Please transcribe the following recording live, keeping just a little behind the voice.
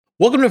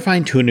Welcome to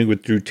Fine Tuning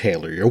with Drew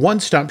Taylor, your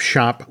one-stop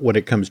shop when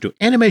it comes to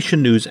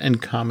animation news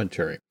and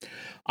commentary.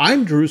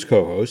 I'm Drew's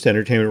co-host,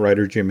 entertainment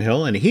writer Jim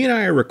Hill, and he and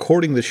I are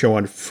recording the show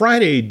on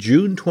Friday,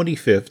 June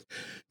 25th,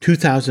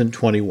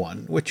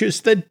 2021, which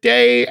is the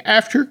day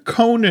after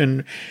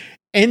Conan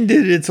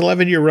ended its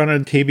 11-year run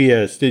on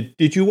TBS.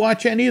 Did you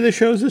watch any of the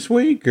shows this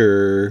week,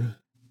 or?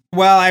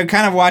 Well, I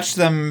kind of watched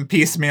them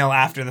piecemeal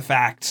after the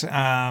fact.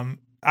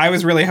 I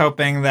was really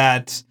hoping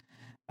that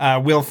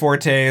Will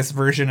Forte's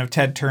version of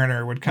Ted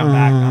Turner would come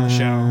back on the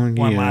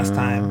show one last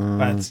time,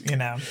 but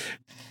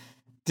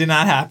did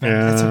not happen.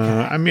 That's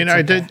okay. I mean,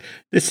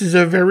 This is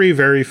a very,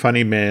 very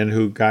funny man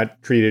who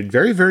got treated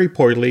very, very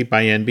poorly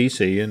by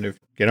NBC. And if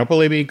you don't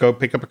believe me, go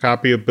pick up a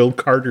copy of Bill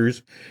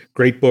Carter's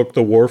great book,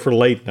 The War for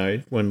Late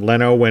Night, when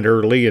Leno went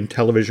early and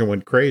television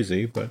went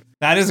crazy. But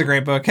that is a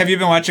great book. Have you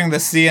been watching the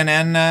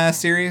CNN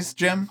series,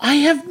 Jim? I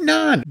have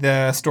not.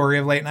 The Story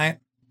of Late Night?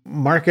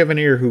 Mark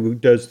Evanier, who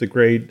does the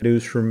Great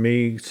News From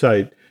Me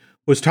site,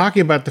 was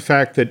talking about the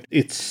fact that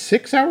it's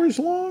 6 hours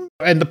long.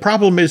 And the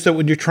problem is that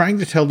when you're trying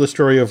to tell the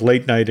story of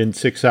Late Night in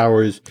 6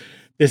 hours,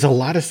 there's a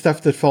lot of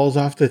stuff that falls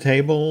off the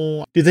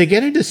table. Did they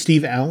get into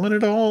Steve Allen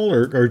at all,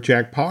 or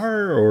Jack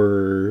Parr,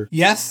 or?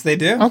 Yes, they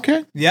do.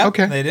 Okay. Yeah,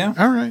 okay. They do.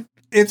 All right.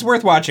 It's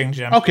worth watching,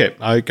 Jim. Okay.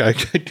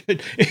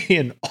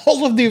 In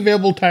all of the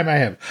available time I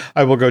have,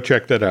 I will go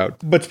check that out.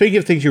 But speaking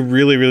of things you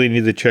really, really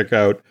need to check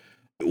out,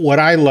 what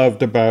I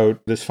loved about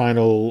this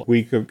final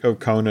week of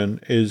Conan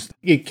is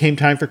it came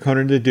time for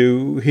Conan to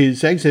do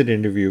his exit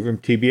interview from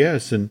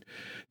TBS. And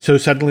so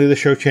suddenly the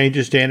show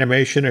changes to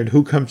animation, and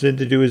who comes in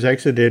to do his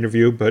exit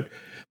interview but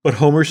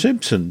Homer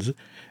Simpson's.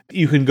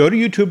 You can go to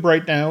YouTube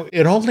right now.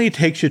 It only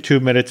takes you 2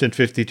 minutes and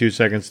 52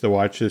 seconds to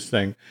watch this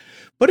thing.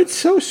 But it's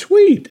so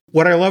sweet.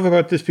 What I love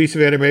about this piece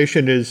of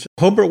animation is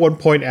Homer at one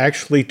point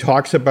actually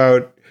talks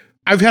about,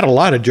 I've had a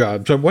lot of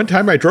jobs. One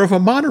time I drove a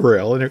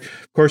monorail. And of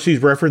course,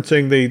 he's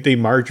referencing the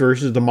Marge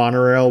versus the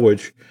Monorail,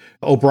 which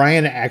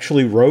O'Brien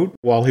actually wrote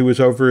while he was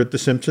over at The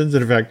Simpsons.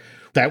 And in fact,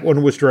 that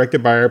one was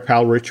directed by our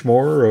pal Rich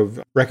Moore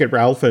of Wreck-It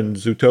Ralph and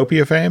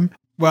Zootopia fame.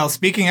 Well,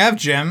 speaking of,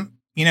 Jim,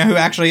 you know who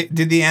actually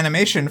did the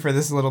animation for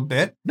this little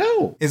bit?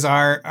 No. Is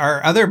our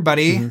other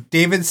buddy,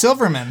 David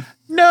Silverman.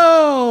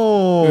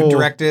 No. Who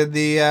directed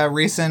the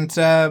recent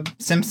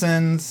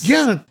Simpsons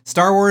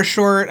Star Wars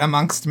short,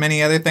 amongst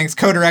many other things.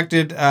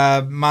 Co-directed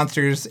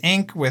Monsters,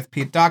 Inc. with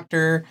Pete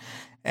Docter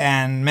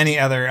and many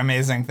other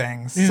amazing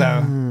things. Yeah.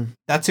 So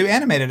that's who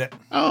animated it.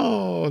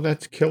 Oh,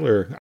 that's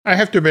killer. I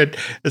have to admit,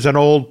 as an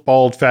old,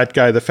 bald, fat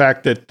guy, the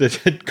fact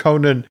that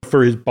Conan,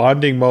 for his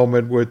bonding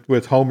moment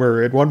with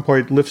Homer, at one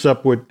point lifts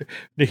up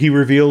he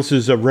reveals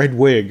his red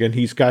wig, and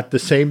he's got the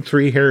same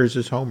 3 hairs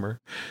as Homer.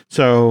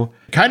 So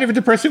kind of a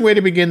depressing way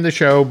to begin the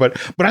show. But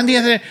on the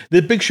other hand,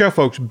 the big show,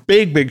 folks,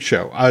 big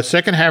show.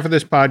 Second half of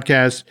this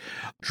podcast,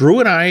 Drew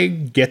and I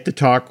get to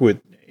talk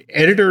with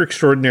editor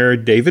extraordinaire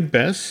David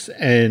Bess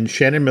and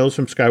Shannon Mills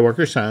from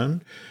Skywalker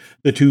Sound,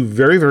 the two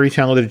very, very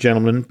talented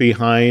gentlemen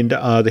behind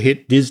the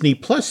hit Disney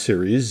Plus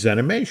series,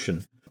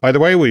 Zenimation. By the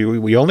way,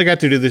 we only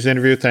got to do this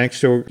interview thanks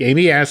to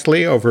Amy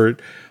Astley over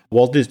at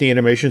Walt Disney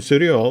Animation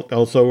Studio,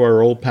 also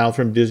our old pal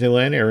from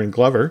Disneyland, Aaron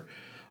Glover.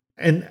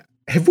 And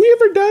have we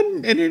ever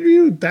done an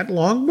interview that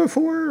long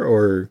before,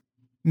 or?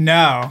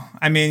 No.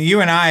 I mean, you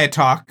and I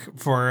talk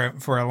for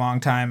a long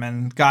time,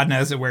 and God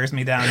knows it wears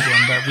me down,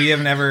 Jim, but we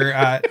have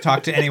never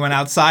talked to anyone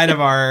outside of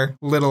our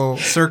little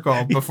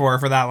circle before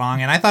for that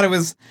long. And I thought it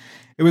was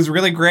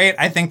really great.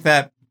 I think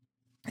that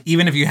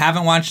even if you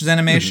haven't watched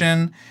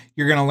Zenimation,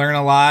 you're going to learn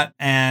a lot.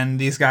 And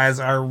these guys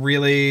are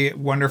really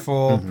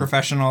wonderful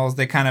professionals.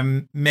 They kind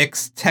of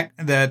mix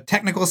the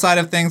technical side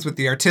of things with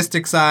the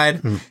artistic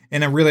side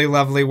in a really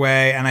lovely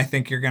way. And I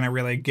think you're going to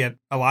really get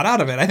a lot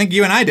out of it. I think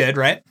you and I did,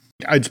 right?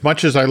 As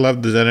much as I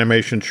loved the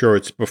Zenimation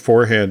shorts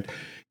beforehand,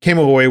 came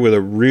away with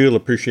a real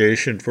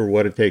appreciation for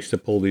what it takes to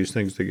pull these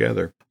things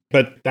together.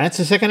 But that's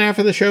the second half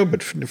of the show.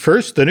 But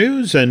first, the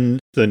news. And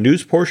the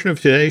news portion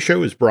of today's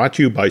show is brought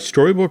to you by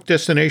Storybook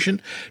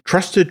Destination,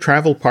 trusted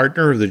travel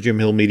partner of the Jim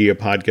Hill Media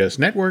Podcast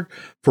Network.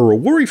 For a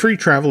worry-free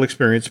travel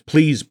experience,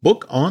 please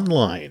book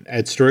online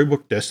at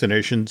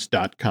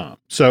StorybookDestinations.com.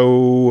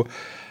 So,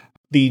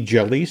 the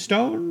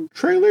Jellystone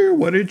trailer,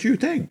 what did you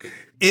think?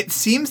 It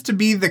seems to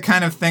be the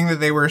kind of thing that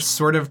they were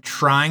sort of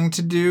trying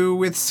to do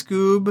with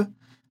Scoob,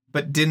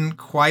 but didn't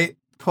quite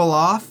pull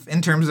off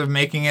in terms of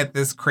making it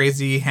this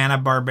crazy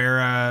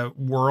Hanna-Barbera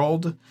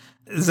world.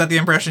 Is that the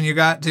impression you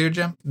got too,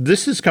 Jim?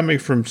 This is coming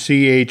from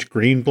C.H.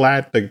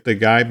 Greenblatt, the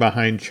guy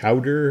behind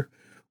Chowder,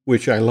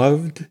 which I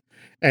loved.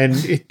 And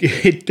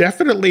it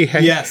definitely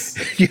has,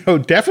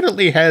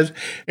 definitely has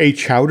a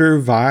Chowder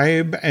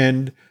vibe.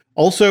 And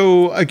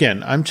also,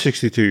 again, I'm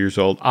 62 years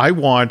old. I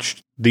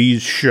watched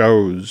these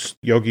shows,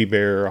 Yogi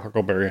Bear,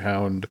 Huckleberry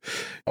Hound,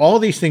 all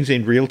these things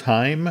in real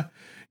time.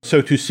 So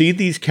to see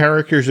these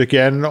characters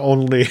again,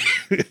 only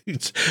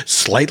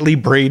slightly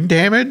brain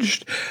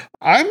damaged,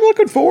 I'm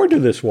looking forward to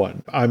this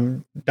one.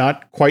 I'm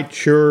not quite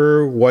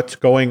sure what's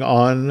going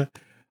on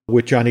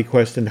with Johnny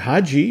Quest and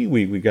Haji.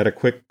 We got a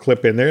quick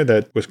clip in there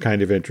that was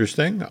kind of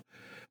interesting.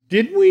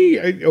 Did we,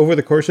 over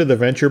the course of the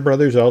Venture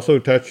Brothers, also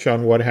touch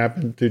on what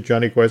happened to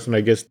Johnny Quest? And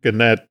I guess in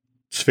that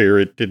sphere,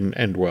 it didn't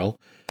end well.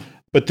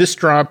 But this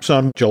drops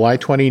on July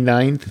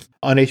 29th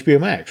on HBO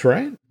Max,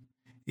 right?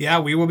 Yeah,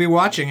 we will be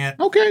watching it.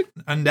 Okay.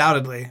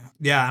 Undoubtedly.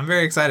 Yeah, I'm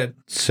very excited.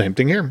 Same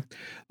thing here.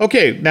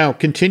 Okay, now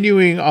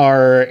continuing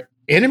our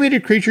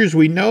animated creatures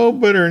we know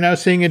but are now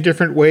seeing in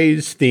different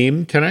ways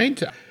theme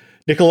tonight.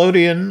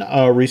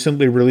 Nickelodeon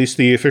recently released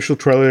the official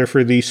trailer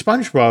for the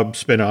SpongeBob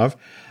spinoff,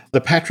 The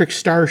Patrick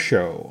Star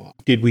Show.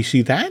 Did we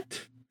see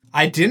that?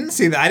 I didn't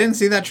see that. I didn't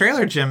see that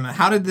trailer, Jim.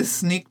 How did this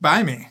sneak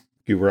by me?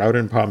 You were out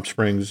in Palm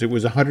Springs. It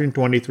was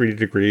 123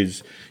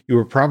 degrees. You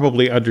were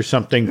probably under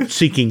something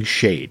seeking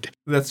shade.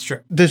 That's true.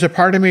 There's a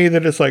part of me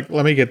that is like,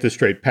 let me get this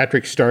straight.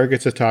 Patrick Star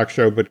gets a talk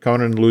show, but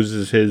Conan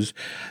loses his.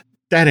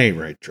 That ain't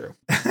right true.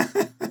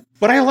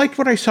 But I liked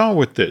what I saw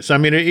with this. I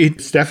mean,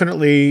 it's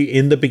definitely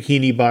in the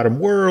Bikini Bottom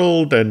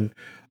world, and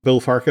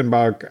Bill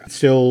Falkenbach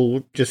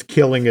still just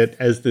killing it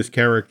as this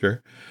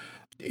character.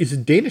 Is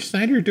Dana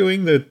Snyder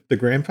doing the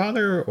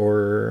grandfather,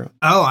 or?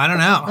 Oh, I don't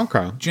know.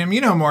 Okay. Jim, you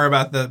know more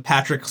about the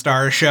Patrick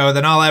Star Show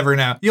than I'll ever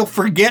know. You'll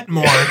forget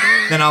more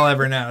than I'll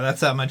ever know.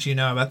 That's how much you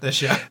know about this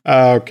show.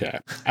 Okay.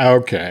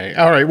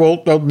 All right.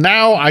 Well,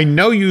 now I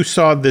know you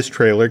saw this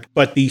trailer,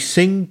 but the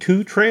Sing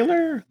 2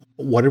 trailer,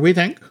 what did we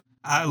think?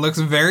 It looks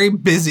very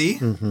busy.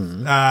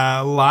 Mm-hmm.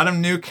 A lot of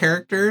new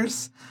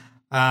characters.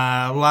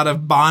 A lot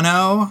of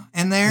Bono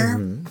in there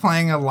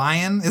playing a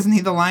lion. Isn't he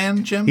the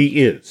lion, Jim?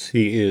 He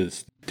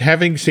is.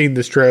 Having seen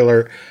this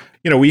trailer,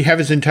 we have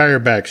his entire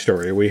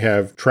backstory. We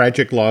have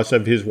tragic loss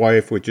of his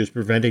wife, which is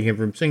preventing him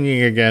from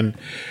singing again.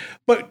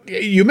 But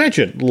you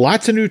mentioned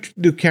lots of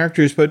new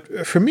characters.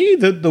 But for me,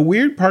 the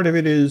weird part of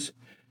it is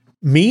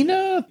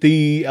Mina,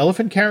 the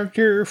elephant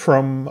character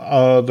from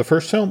the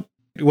first film.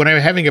 When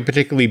I'm having a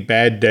particularly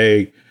bad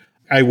day,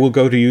 I will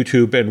go to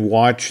YouTube and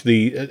watch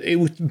it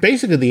was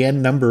basically the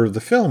end number of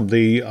the film,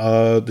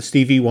 the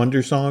Stevie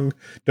Wonder song,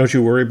 Don't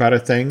You Worry About a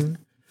Thing.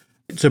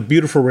 It's a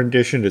beautiful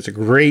rendition. It's a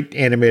great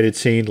animated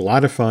scene, a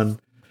lot of fun.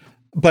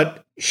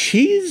 But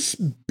she's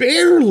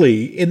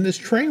barely in this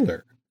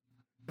trailer.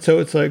 So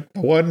it's like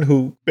the one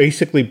who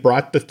basically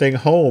brought the thing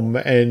home,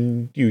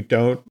 and you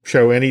don't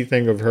show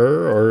anything of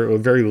her or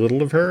very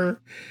little of her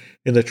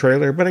in the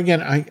trailer. But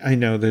again, I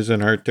know there's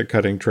an art to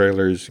cutting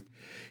trailers.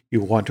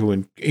 You want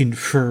to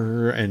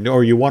infer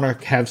or you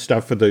want to have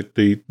stuff for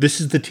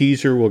this is the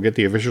teaser. We'll get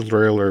the official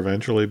trailer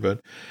eventually, but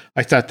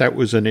I thought that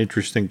was an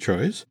interesting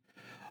choice.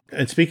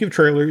 And speaking of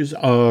trailers,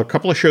 a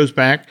couple of shows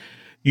back,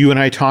 you and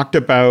I talked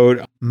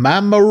about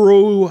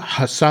Mamoru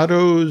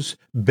Hosoda's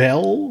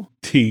Belle,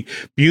 the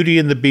Beauty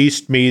and the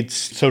Beast meets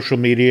social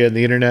media and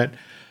the internet,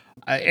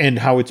 and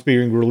how it's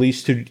being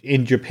released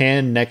in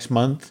Japan next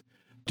month.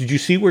 Did you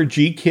see where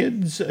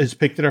G-Kids has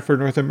picked it up for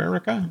North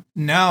America?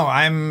 No,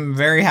 I'm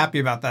very happy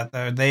about that,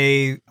 though.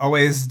 They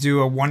always do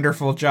a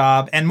wonderful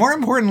job. And more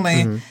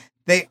importantly,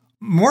 they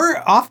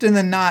more often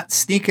than not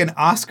sneak an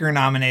Oscar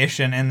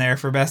nomination in there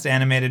for Best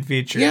Animated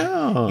Feature.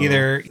 Yeah.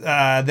 Either,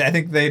 I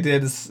think they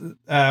did,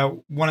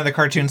 one of the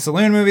Cartoon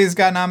Saloon movies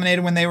got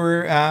nominated when they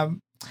were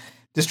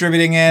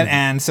distributing it.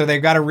 And so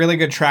they've got a really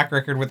good track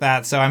record with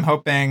that. So I'm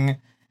hoping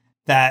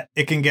that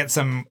it can get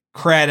some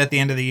cred at the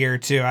end of the year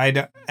too.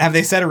 Have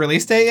they set a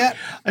release date yet?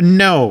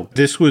 No,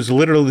 this was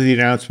literally the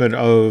announcement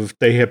of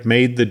they have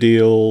made the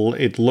deal.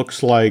 It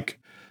looks like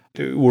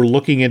we're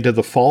looking into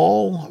the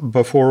fall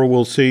before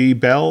we'll see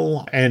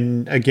Belle.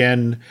 And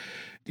again,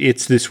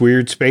 it's this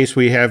weird space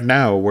we have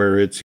now where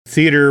it's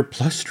theater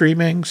plus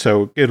streaming.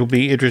 So it'll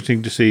be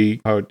interesting to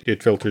see how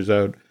it filters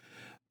out.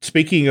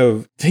 Speaking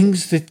of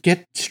things that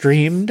get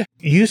streamed,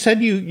 you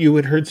said you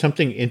had heard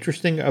something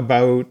interesting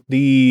about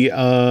the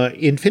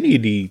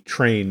Infinity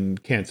Train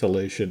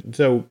cancellation.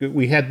 So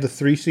we had the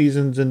 3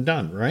 seasons and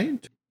done,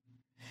 right?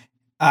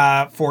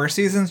 4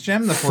 seasons,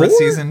 Jim. The 4th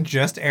season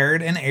just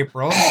aired in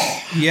April.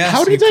 Yes,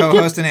 How did you that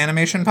co-host an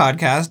animation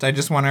podcast. I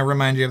just want to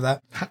remind you of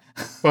that.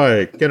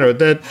 Like,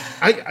 that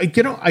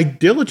I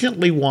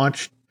diligently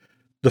watched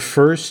the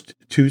first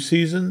 2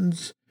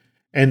 seasons.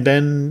 And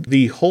then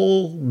the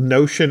whole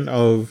notion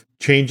of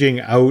changing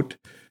out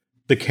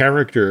the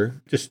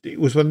character,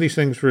 it was one of these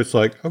things where it's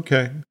like,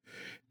 okay.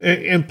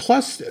 And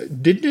plus,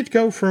 didn't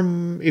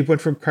it went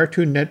from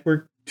Cartoon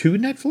Network to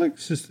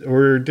Netflix?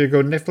 Or did it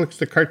go Netflix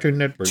to Cartoon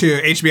Network? To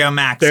HBO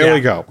Max. There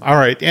we go. All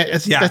right.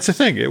 That's the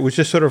thing. It was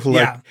just sort of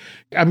like,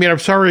 I mean, I'm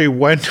sorry,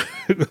 when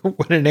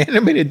an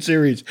animated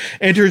series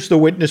enters the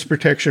witness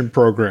protection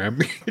program,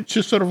 it's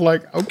just sort of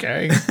like,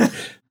 okay.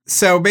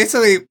 So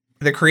basically,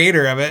 the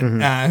creator of it,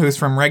 who's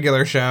from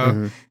Regular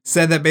Show,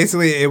 said that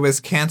basically it was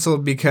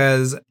canceled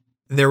because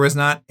there was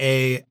not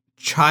a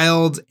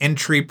child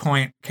entry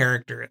point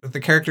character.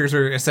 The characters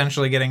are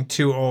essentially getting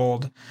too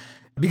old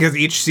because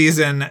each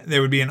season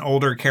there would be an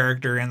older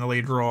character in the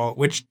lead role,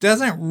 which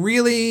doesn't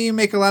really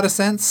make a lot of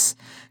sense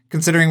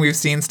considering we've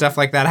seen stuff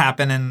like that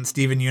happen in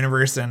Steven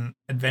Universe and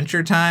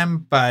Adventure Time.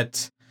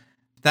 But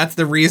that's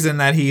the reason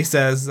that he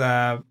says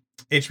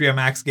HBO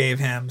Max gave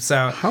him.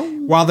 So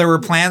while there were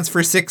plans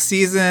for 6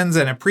 seasons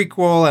and a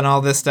prequel and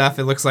all this stuff,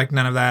 it looks like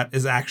none of that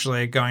is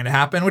actually going to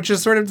happen, which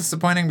is sort of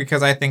disappointing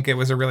because I think it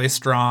was a really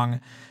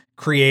strong,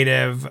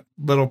 creative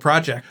little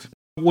project.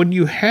 When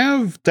you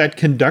have that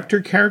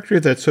conductor character,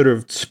 that sort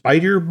of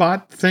spider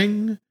bot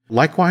thing,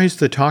 likewise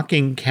the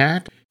talking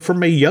cat,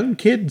 from a young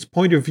kid's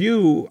point of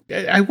view,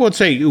 I won't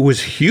say it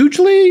was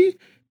hugely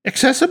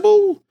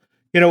accessible,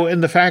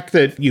 in the fact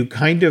that you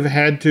kind of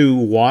had to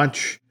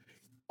watch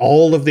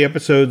all of the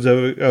episodes of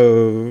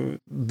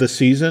the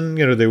season.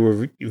 They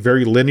were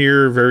very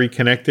linear, very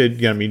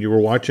connected. You were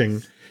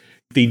watching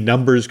the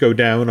numbers go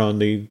down on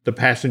the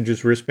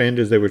passenger's wristband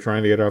as they were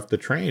trying to get off the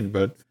train.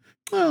 But,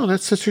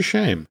 that's such a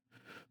shame.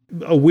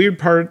 A weird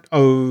part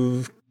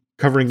of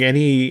covering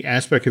any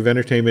aspect of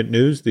entertainment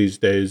news these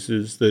days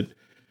is that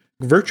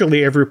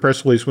virtually every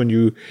press release when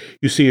you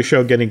see a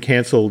show getting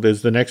canceled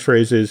is the next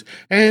phrase is,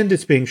 and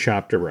it's being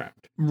shopped around.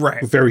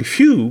 Right. Very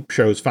few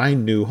shows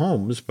find new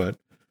homes, but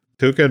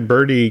Tuca and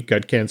Birdie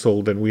got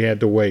canceled and we had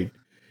to wait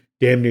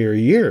damn near a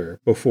year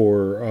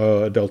before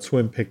Adult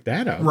Swim picked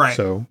that up. Right.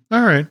 So,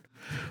 all right.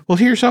 Well,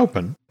 here's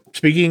hoping.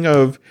 Speaking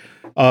of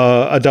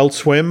Adult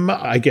Swim,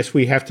 I guess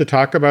we have to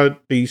talk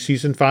about the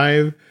season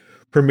 5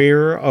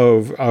 premiere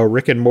of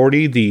Rick and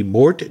Morty, the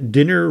Mort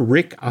Dinner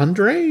Rick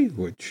Andre,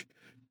 which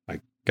I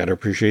gotta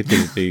appreciate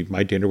the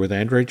My Dinner with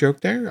Andre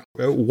joke there.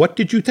 What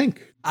did you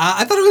think?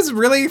 I thought it was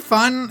really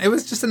fun. It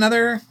was just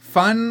another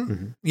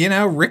fun,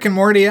 Rick and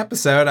Morty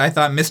episode. I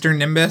thought Mr.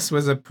 Nimbus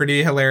was a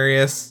pretty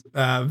hilarious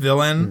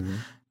villain. Mm-hmm.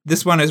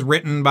 This one is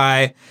written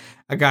by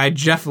a guy,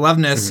 Jeff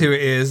Loveness, who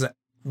is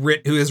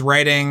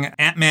writing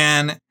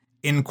Ant-Man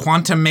in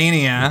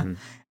Quantumania. Mm-hmm.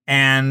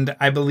 And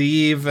I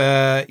believe,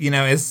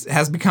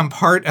 has become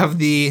part of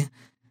the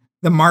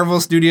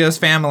Marvel Studios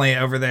family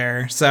over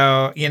there.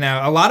 So,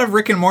 a lot of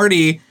Rick and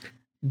Morty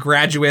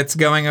graduates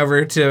going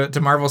over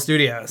to Marvel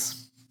Studios.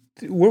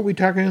 Weren't we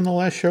talking in the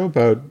last show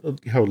about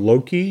how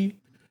Loki,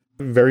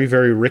 very,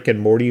 very Rick and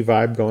Morty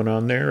vibe going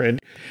on there? And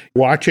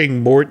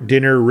watching Mort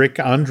Dinner Rick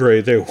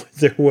Andre, there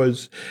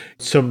was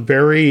some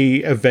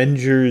very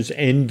Avengers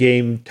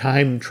Endgame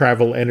time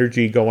travel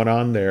energy going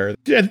on there.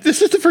 And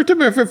this is the first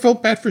time I ever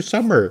felt bad for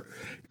Summer.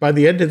 By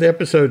the end of the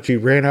episode, she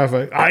ran off,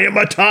 I am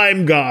a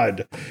time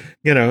god.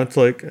 It's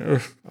like,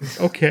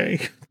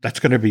 okay, that's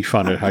going to be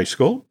fun at high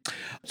school.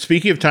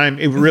 Speaking of time,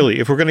 if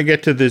we're going to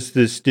get to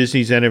this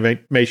Disney's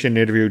animation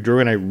interview, Drew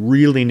and I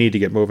really need to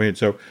get moving.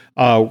 So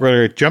we're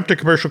going to jump to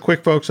commercial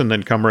quick, folks, and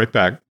then come right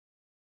back.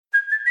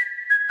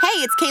 Hey,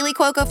 it's Kaylee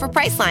Cuoco for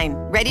Priceline.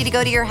 Ready to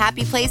go to your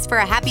happy place for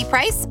a happy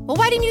price? Well,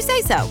 why didn't you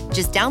say so?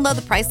 Just download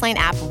the Priceline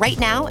app right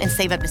now and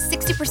save up to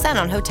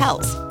 60% on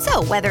hotels.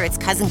 So whether it's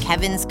Cousin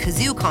Kevin's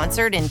Kazoo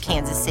Concert in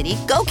Kansas City,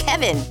 go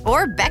Kevin,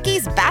 or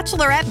Becky's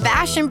Bachelorette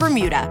Bash in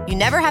Bermuda, you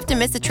never have to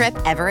miss a trip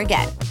ever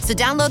again. So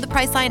download the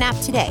Priceline app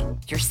today.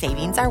 Your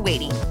savings are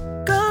waiting.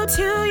 Go to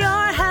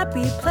your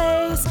happy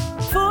place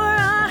for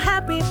a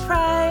happy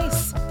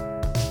price.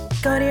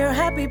 Go to your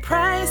happy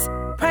price,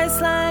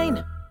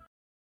 Priceline.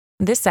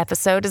 This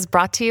episode is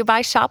brought to you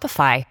by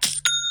Shopify.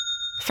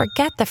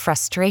 Forget the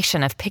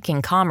frustration of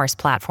picking commerce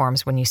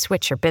platforms when you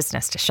switch your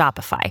business to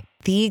Shopify,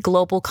 the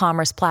global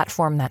commerce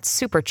platform that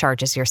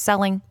supercharges your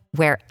selling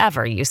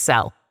wherever you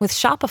sell. With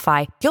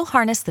Shopify, you'll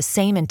harness the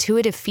same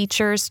intuitive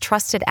features,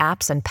 trusted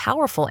apps, and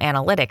powerful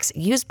analytics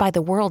used by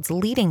the world's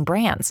leading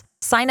brands.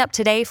 Sign up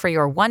today for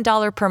your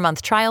 $1 per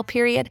month trial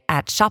period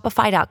at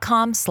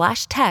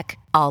shopify.com/tech,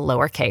 all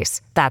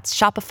lowercase. That's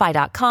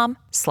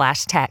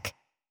shopify.com/tech.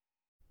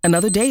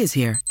 Another day is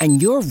here,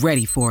 and you're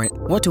ready for it.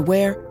 What to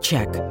wear?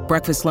 Check.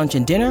 Breakfast, lunch,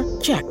 and dinner?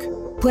 Check.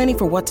 Planning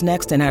for what's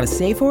next and how to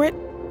save for it?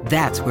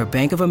 That's where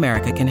Bank of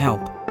America can help.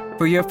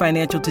 For your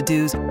financial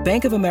to-dos,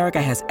 Bank of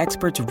America has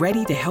experts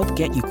ready to help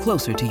get you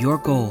closer to your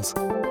goals.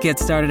 Get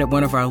started at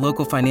one of our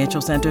local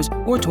financial centers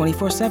or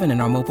 24/7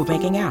 in our mobile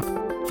banking app.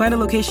 Find a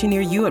location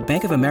near you at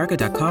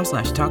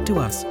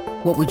bankofamerica.com/talktous.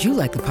 What would you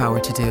like the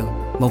power to do?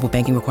 Mobile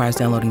banking requires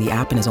downloading the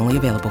app and is only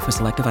available for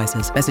select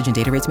devices. Message and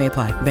data rates may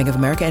apply. Bank of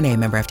America NA,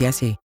 member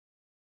FDIC.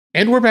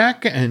 And we're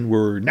back, and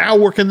we're now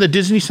working the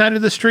Disney side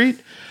of the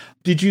street.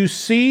 Did you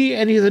see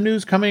any of the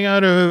news coming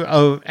out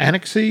of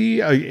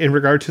Annexy in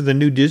regard to the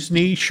new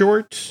Disney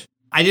shorts?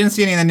 I didn't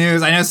see any of the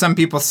news. I know some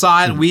people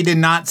saw it. We did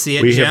not see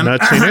it, We Jim. have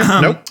not seen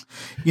it. Nope.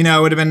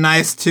 It would have been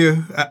nice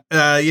to,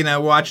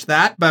 watch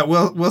that, but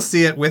we'll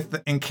see it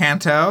with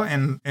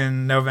Encanto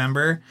in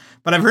November.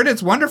 But I've heard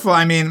it's wonderful.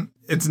 I mean,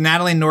 it's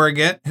Natalie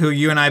Norgett, who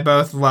you and I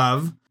both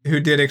love, who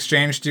did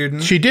Exchange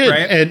Student. She did.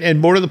 Right? And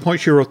more to the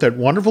point, she wrote that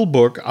wonderful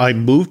book, I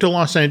Moved to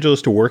Los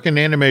Angeles to Work in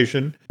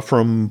Animation,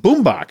 from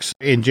Boombox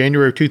in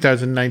January of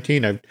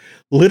 2019. I've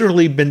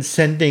literally been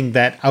sending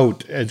that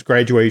out as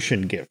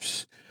graduation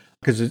gifts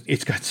because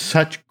it's got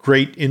such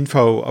great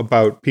info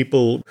about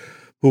people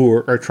who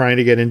are trying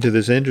to get into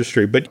this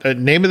industry. But the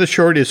name of the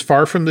short is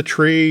Far from the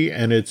Tree,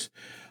 and it's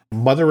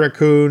Mother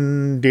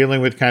Raccoon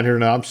dealing with kind of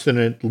an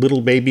obstinate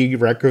little baby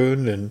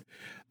raccoon, and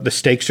the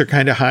stakes are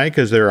kind of high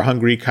because there are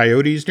hungry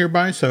coyotes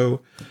nearby. So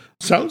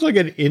sounds like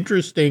an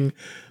interesting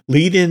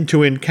lead into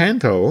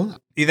Encanto.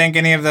 You think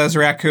any of those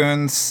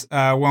raccoons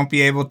won't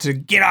be able to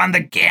get on the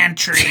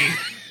gantry?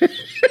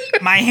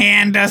 My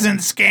hand doesn't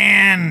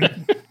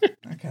scan.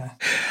 Okay.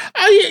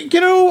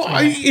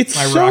 It's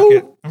my so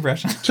rocket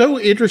impression. so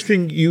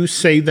interesting you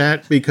say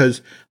that,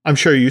 because I'm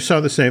sure you saw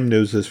the same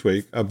news this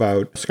week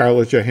about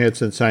Scarlett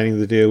Johansson signing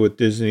the deal with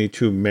Disney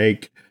to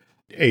make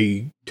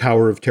a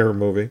Tower of Terror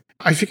movie.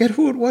 I forget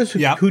who it was who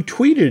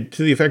tweeted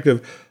to the effect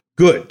of,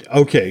 good,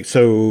 okay,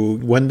 so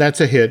when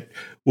that's a hit,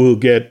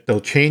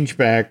 they'll change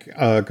back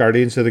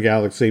Guardians of the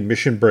Galaxy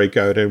Mission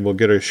Breakout, and we'll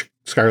get a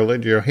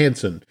Scarlett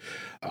Johansson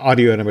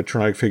audio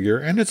animatronic figure.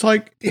 And it's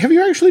like, have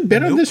you actually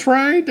been on this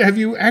ride? Have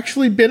you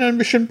actually been on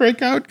Mission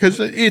Breakout? Because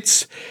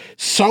it's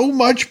so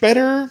much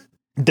better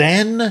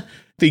than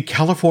the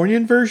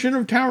Californian version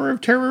of Tower of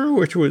Terror,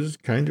 which was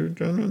kind of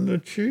done on the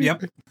cheap.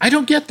 Yep. I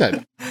don't get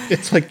that.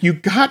 It's like, you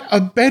got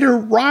a better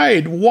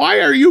ride. Why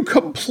are you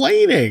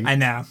complaining? I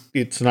know.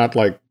 It's not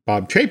like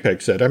Bob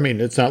Chapek said. I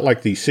mean, it's not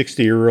like the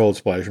 60-year-old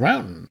Splash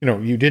Mountain.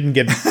 You didn't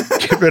get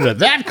rid of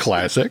that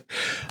classic.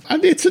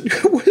 And it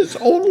was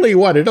only,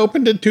 it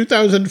opened in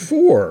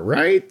 2004,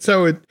 right?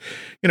 So it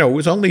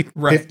was only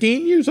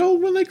 15 years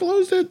old when they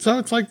closed it. So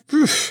it's like,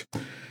 oof.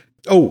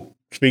 Oh,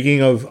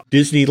 speaking of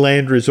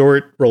Disneyland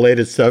Resort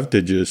related stuff,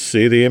 did you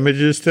see the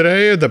images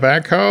today of the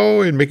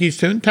backhoe in Mickey's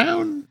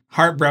Toontown?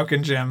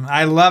 Heartbroken, Jim.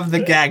 I love the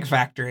gag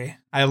factory.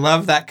 I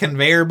love that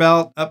conveyor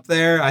belt up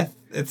there.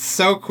 It's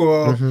so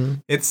cool. Mm-hmm.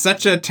 It's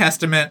such a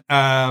testament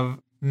of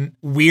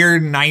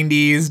weird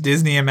 90s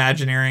Disney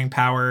Imagineering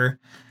power.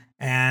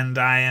 And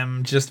I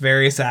am just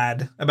very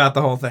sad about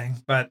the whole thing.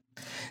 But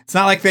it's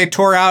not like they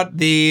tore out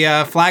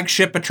the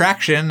flagship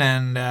attraction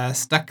and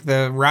stuck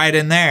the ride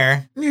in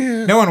there.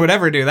 Yeah. No one would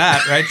ever do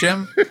that, right,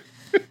 Jim?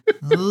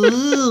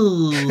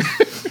 Ooh.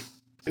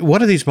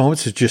 One of these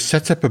moments that just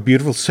sets up a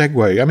beautiful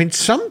segue. I mean,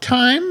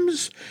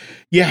 sometimes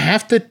you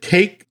have to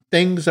take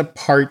things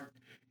apart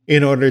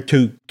in order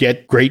to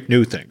get great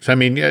new things. I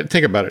mean,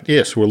 think about it.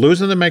 Yes, we're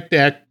losing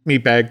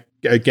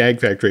the Gag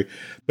Factory,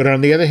 but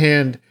on the other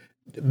hand,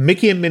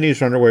 Mickey and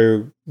Minnie's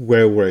Runaway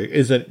Railway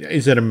is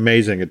an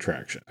amazing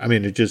attraction. I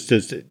mean, it just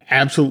is an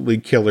absolutely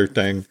killer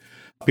thing.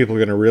 People are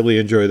going to really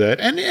enjoy that.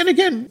 And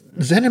again,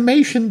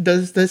 Zenimation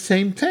does the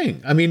same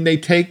thing. I mean, they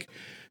take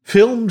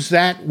films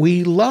that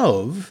we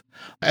love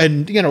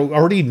and,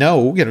 already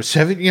know, and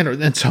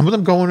some of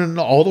them going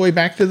all the way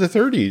back to the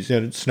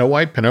 30s, Snow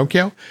White,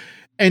 Pinocchio,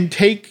 and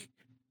take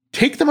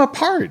them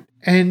apart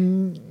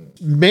and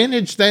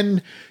manage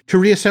then to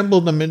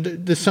reassemble them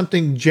into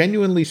something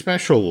genuinely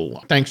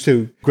special, thanks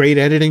to great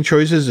editing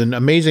choices and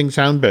amazing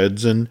sound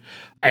beds. And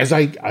as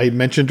I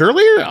mentioned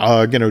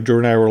earlier, Drew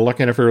and I were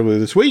lucky enough earlier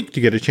this week to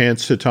get a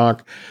chance to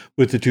talk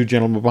with the two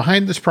gentlemen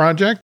behind this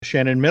project.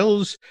 Shannon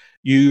Mills,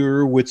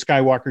 you're with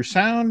Skywalker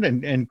Sound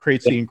and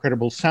creates the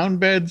incredible sound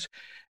beds.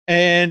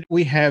 And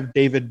we have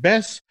David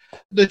Bess.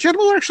 The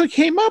gentleman actually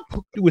came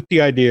up with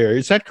the idea.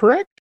 Is that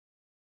correct?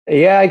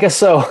 Yeah, I guess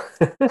so.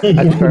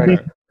 That's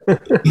correct.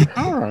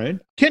 All right.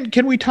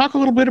 Can we talk a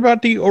little bit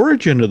about the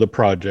origin of the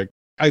project?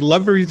 I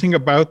love everything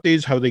about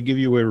these, how they give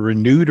you a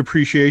renewed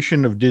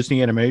appreciation of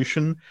Disney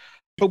animation.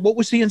 But what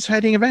was the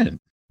inciting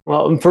event?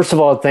 Well, first of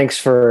all, thanks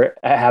for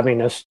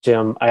having us,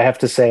 Jim. I have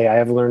to say, I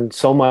have learned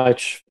so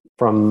much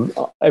from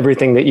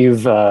everything that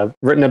you've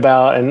written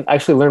about, and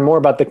actually learned more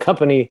about the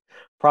company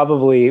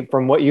probably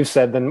from what you've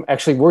said than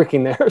actually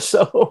working there.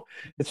 So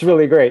it's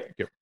really great. Thank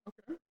you.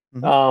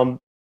 Okay.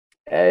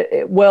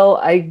 Well,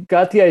 I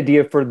got the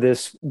idea for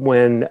this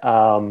when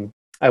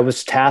I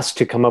was tasked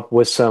to come up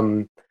with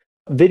some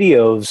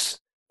videos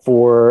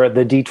for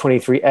the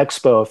D23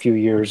 Expo a few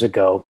years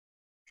ago.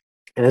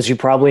 And as you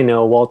probably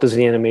know, Walt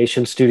Disney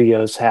Animation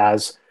Studios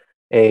has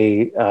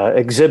a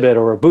exhibit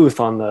or a booth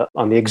on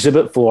the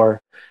exhibit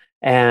floor.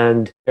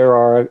 And there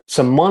are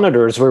some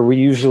monitors where we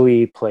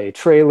usually play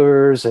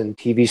trailers and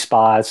TV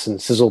spots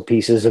and sizzle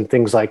pieces and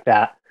things like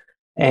that.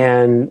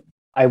 And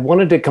I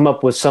wanted to come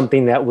up with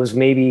something that was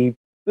maybe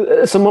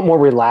somewhat more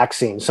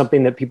relaxing,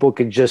 something that people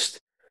could just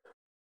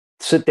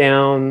sit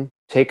down,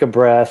 take a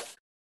breath,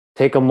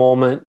 take a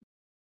moment,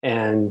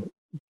 and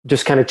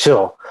just kind of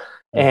chill.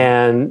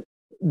 And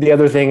the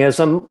other thing is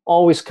I'm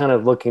always kind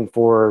of looking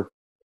for,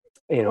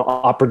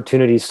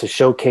 opportunities to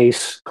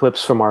showcase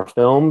clips from our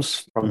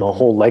films, from the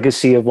whole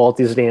legacy of Walt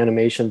Disney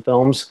Animation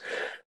films.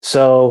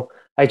 So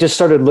I just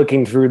started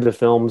looking through the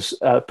films,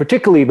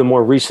 particularly the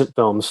more recent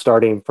films,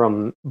 starting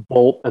from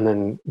Bolt and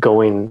then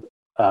going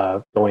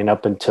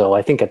up until,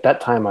 I think at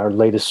that time, our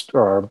newest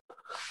film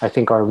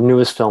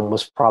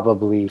was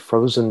probably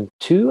Frozen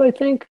 2, I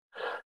think.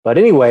 But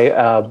anyway,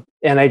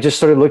 and I just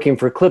started looking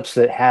for clips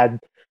that had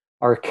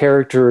our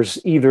characters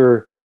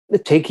either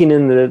taking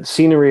in the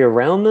scenery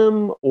around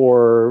them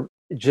or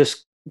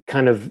just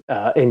kind of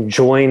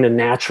enjoying a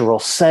natural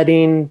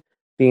setting,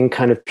 being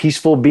kind of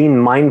peaceful, being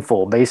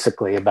mindful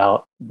basically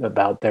about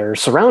their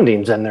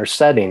surroundings and their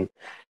setting.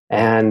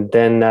 And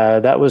then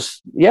that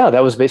was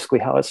basically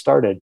how it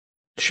started.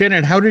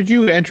 Shannon, how did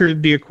you enter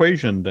the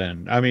equation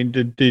then? I mean,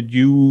 did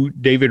you,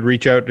 David,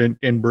 reach out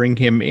and bring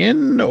him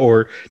in,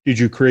 or did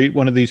you create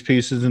one of these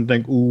pieces and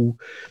think, ooh,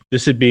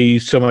 this would be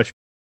so much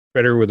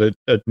better with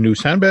a new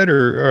sound bed,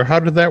 or how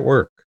did that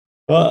work?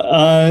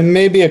 Well,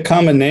 maybe a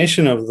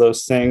combination of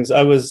those things.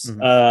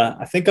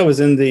 I think I was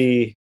in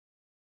the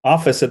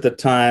office at the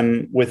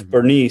time with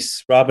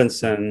Bernice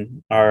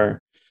Robinson,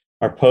 our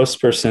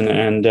post person,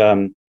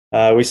 and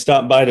we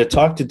stopped by to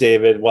talk to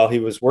David while he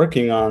was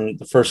working on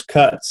the first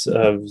cuts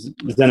of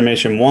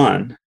Zenimation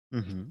 1.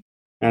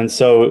 And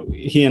so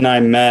he and I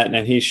met,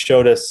 and he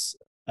showed us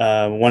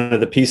one of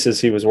the pieces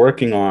he was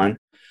working on,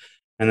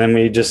 and then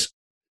we just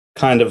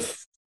kind of,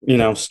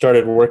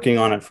 started working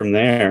on it from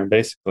there,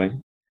 basically.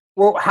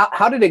 Well,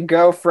 how did it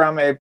go from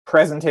a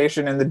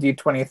presentation in the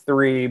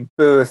D23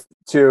 booth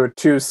to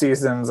 2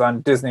 seasons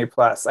on Disney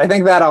Plus? I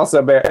think that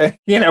also,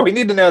 we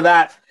need to know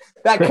that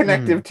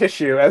connective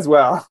tissue as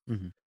well.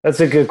 That's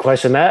a good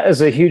question. That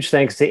is a huge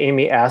thanks to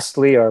Amy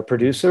Astley, our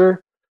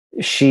producer.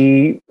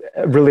 She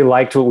really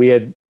liked what we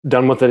had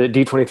done with it at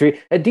D23.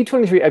 At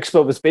D23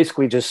 Expo, it was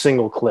basically just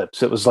single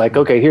clips. It was like,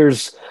 okay,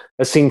 here's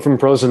a scene from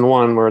Frozen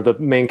 1 where the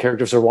main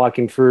characters are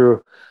walking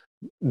through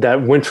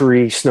that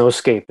wintry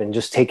snowscape and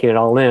just taking it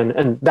all in.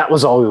 And that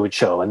was all we would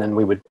show. And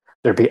then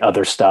there'd be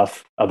other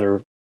stuff,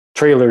 other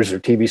trailers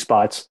or TV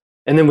spots.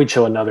 And then we'd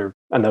show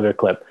another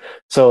clip.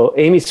 So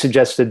Amy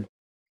suggested,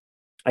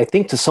 I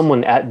think, to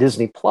someone at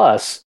Disney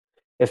Plus,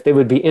 if they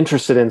would be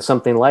interested in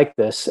something like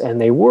this, and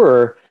they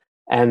were.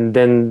 And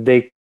then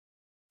they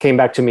came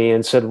back to me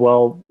and said,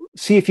 well,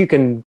 see if you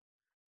can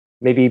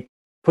maybe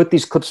put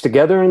these clips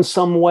together in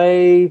some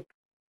way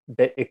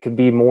that it could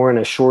be more in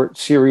a short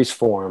series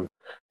form.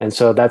 And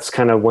so that's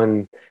kind of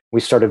when we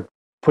started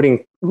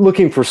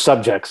looking for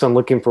subjects and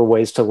looking for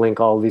ways to link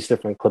all these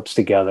different clips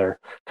together,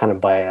 kind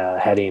of by a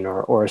heading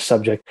or a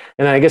subject.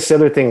 And I guess the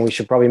other thing we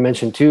should probably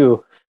mention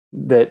too,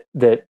 that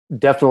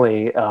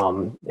definitely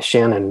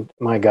Shannon,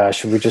 my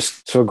gosh, we're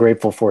just so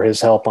grateful for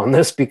his help on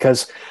this,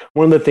 because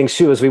one of the things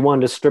too is we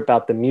wanted to strip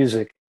out the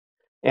music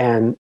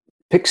and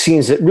pick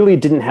scenes that really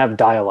didn't have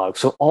dialogue.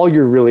 So all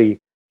you're really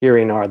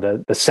hearing are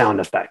the sound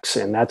effects,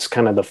 and that's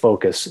kind of the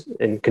focus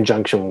in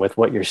conjunction with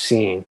what you're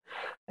seeing.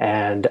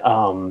 And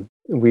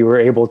we were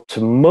able to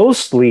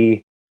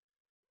mostly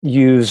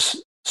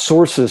use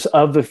sources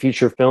of the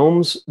feature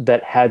films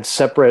that had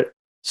separate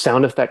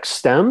sound effect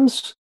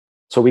stems,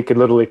 so we could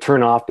literally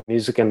turn off the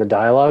music and the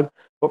dialogue.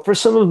 But for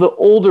some of the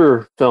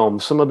older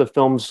films, some of the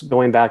films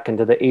going back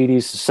into the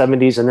 80s,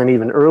 70s, and then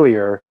even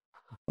earlier,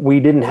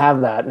 we didn't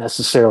have that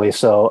necessarily.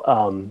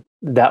 So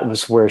that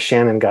was where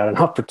Shannon got an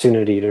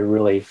opportunity to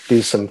really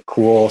do some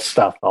cool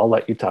stuff. I'll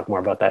let you talk more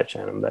about that,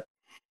 Shannon. But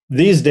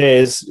these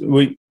days,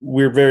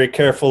 we're very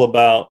careful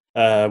about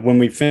when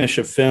we finish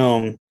a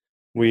film,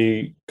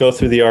 we go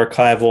through the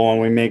archival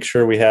and we make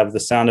sure we have the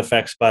sound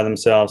effects by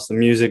themselves, the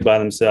music by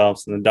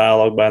themselves, and the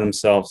dialogue by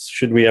themselves,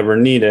 should we ever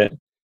need it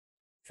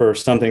for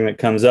something that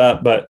comes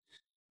up. But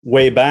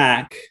way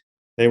back,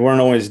 they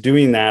weren't always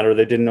doing that, or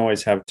they didn't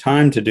always have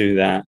time to do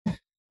that.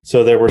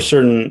 So there were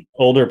certain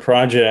older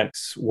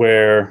projects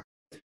where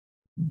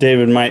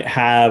David might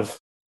have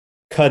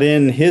cut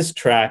in his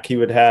track. He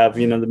would have,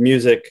 the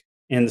music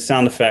and the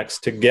sound effects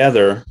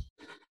together,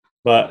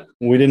 but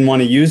we didn't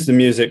want to use the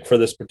music for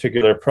this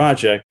particular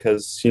project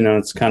because,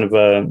 it's kind of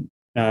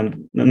a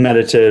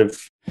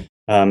meditative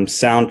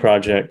sound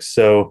project.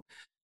 So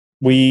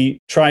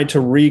we tried to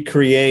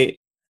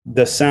recreate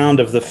the sound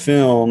of the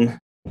film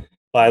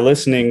by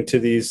listening to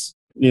these,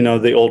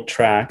 the old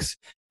tracks.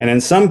 And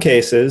in some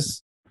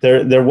cases,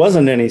 there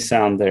wasn't any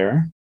sound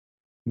there,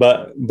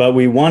 but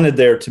we wanted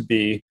there to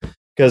be,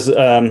 because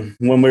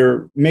when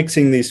we're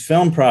mixing these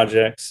film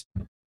projects,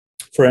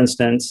 for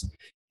instance,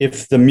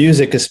 if the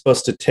music is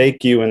supposed to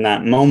take you in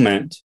that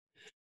moment,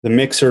 the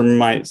mixer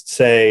might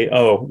say,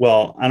 oh,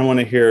 well, I don't want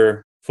to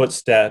hear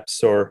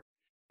footsteps or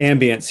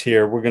ambience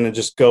here. We're going to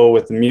just go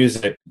with the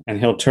music, and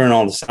he'll turn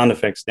all the sound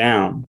effects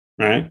down,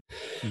 right?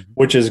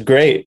 Which is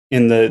great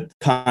in the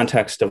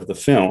context of the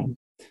film.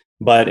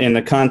 But in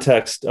the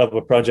context of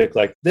a project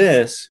like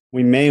this,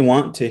 we may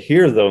want to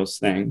hear those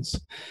things.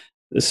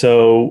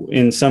 So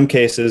in some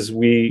cases,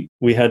 we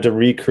had to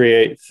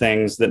recreate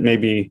things that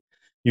maybe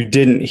you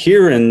didn't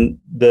hear in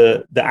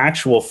the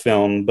actual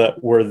film,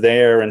 but were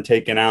there and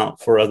taken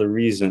out for other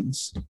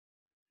reasons.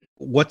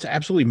 What's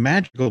absolutely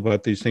magical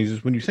about these things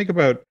is when you think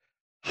about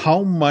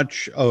how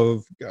much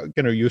of,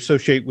 you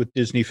associate with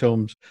Disney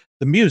films,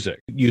 the music.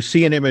 You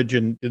see an image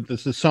and the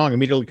song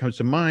immediately comes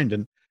to mind.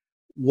 And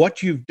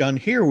what you've done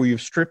here, where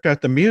you've stripped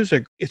out the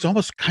music, it's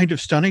almost kind of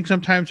stunning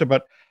sometimes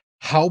about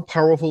how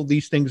powerful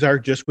these things are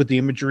just with the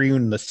imagery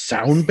and the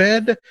sound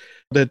bed,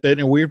 that in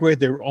a weird way,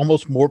 they're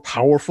almost more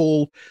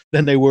powerful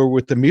than they were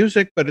with the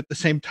music. But at the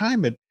same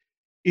time,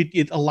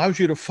 it allows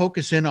you to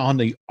focus in on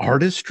the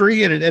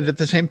artistry. And at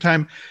the same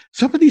time,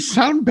 some of these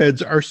sound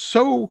beds are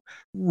so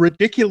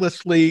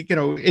ridiculously,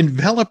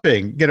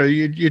 enveloping,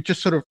 you're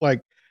just sort of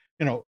like,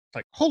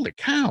 like, holy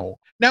cow.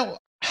 Now,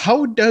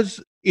 how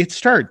does it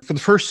start for the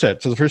first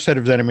set? So the first set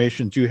of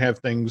animations, you have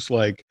things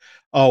like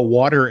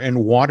water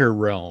and water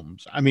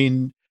realms. I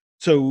mean,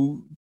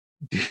 so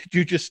did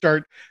you just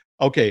start,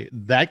 okay,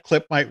 that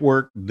clip might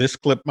work, this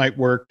clip might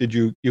work? Did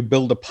you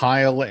build a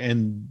pile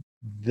and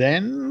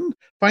then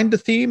find the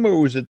theme, or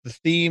was it the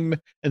theme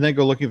and then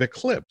go looking at the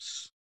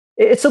clips?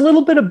 It's a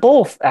little bit of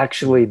both,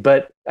 actually.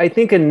 But I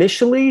think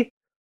initially,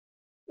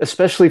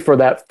 especially for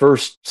that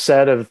first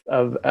set of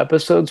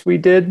episodes we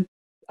did,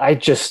 I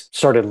just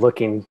started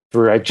looking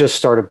through. I just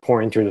started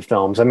pouring through the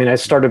films. I mean, I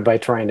started by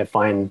trying to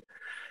find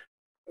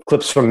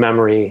clips from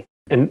memory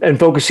and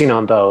focusing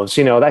on those.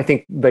 You know, I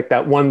think like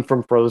that one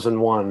from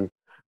Frozen 1,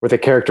 where the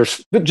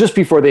characters, just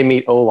before they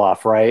meet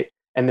Olaf, right?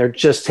 And they're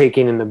just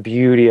taking in the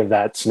beauty of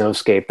that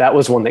snowscape. That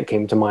was one that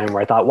came to mind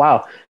where I thought,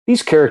 wow,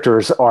 these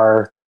characters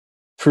are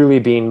truly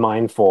being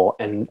mindful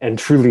and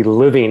truly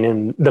living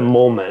in the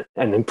moment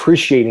and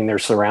appreciating their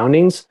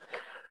surroundings.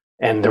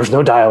 And there was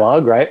no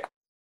dialogue, right?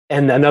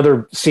 And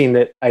another scene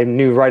that I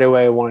knew right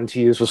away I wanted to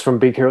use was from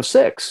Big Hero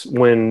 6,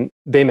 when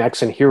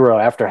Baymax and Hero,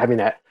 after having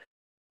that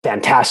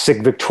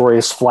fantastic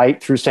victorious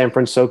flight through San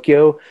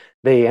Francisco,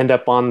 they end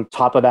up on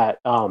top of that.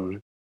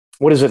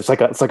 What is it? It's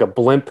like a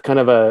blimp, kind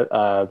of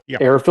a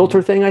air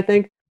filter thing, I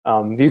think.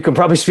 You can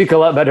probably speak a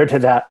lot better to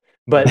that.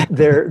 But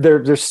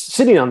they're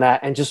sitting on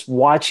that and just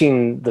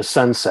watching the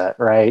sunset,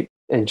 right?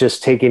 And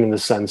just taking in the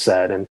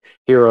sunset. And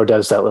Hero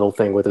does that little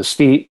thing with his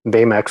feet.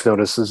 Baymax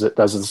notices it,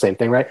 does the same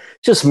thing, right?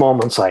 Just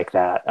moments like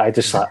that. I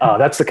just thought, oh,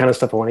 that's the kind of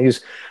stuff I want to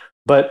use.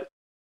 But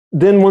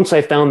then once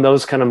I found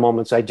those kind of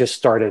moments, I just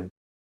started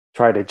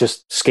try to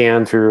just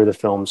scan through the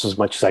films as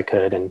much as I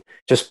could and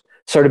just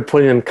started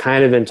putting them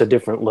kind of into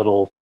different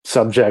little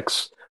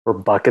subjects or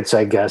buckets,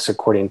 I guess,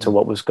 according to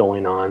what was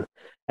going on.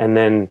 And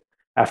then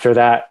after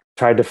that,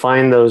 tried to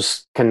find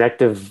those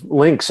connective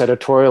links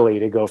editorially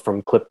to go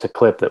from clip to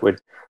clip that would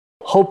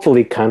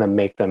hopefully kind of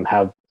make them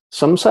have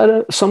some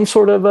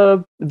sort of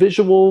a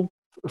visual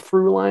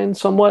through line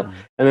somewhat.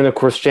 And then of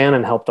course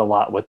Shannon helped a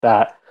lot with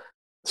that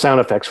sound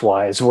effects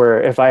wise,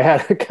 where if I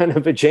had a kind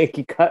of a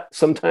janky cut,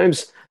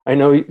 sometimes I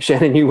know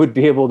Shannon, you would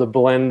be able to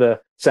blend the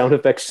sound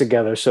effects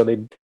together so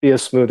they'd be a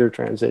smoother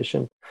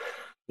transition.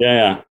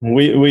 Yeah.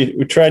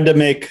 We tried to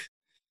make,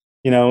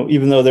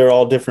 even though they're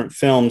all different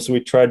films,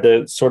 we tried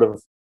to sort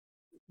of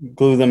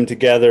glue them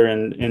together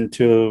and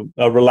into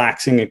a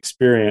relaxing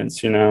experience,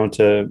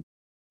 to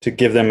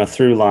give them a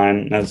through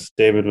line, as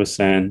David was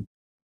saying,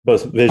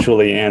 both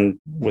visually and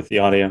with the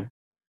audio.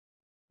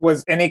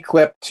 Was any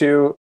clip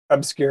too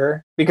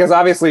obscure? Because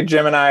obviously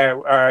Jim and I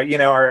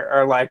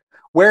are like,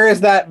 where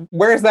is that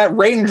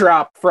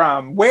raindrop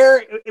from?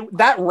 Where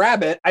that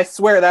rabbit, I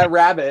swear that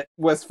rabbit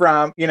was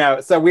from,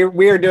 so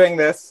we are doing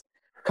this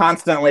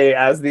constantly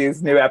as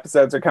these new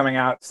episodes are coming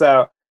out.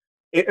 So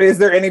is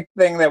there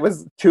anything that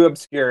was too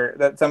obscure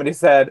that somebody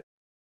said,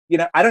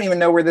 I don't even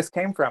know where this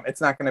came from.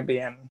 It's not going to be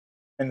in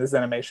this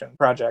animation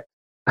project.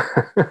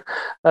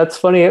 That's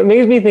funny. It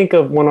makes me think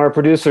of when our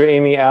producer,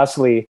 Amy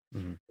Astley,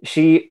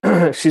 she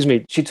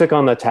took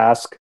on the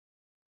task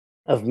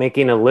of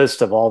making a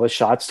list of all the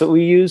shots that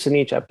we use in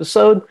each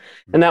episode.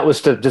 And that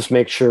was to just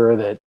make sure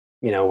that,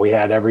 we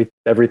had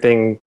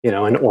everything, in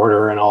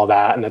order and all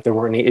that, and that there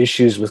weren't any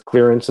issues with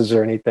clearances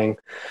or anything.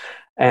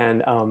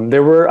 And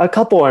there were a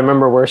couple I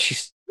remember where she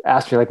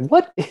asked me, like,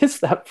 what is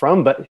that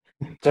from? But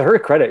to her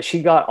credit,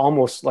 she got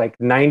almost like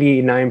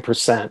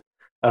 99%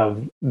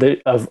 of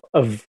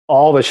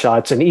all the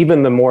shots, and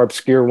even the more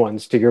obscure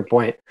ones, to your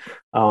point.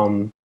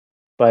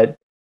 But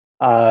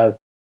I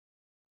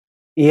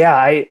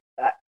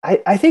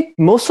think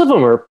most of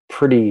them are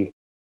pretty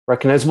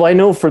recognizable. I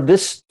know for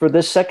this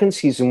second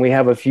season, we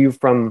have a few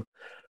from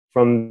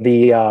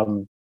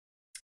the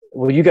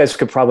well, you guys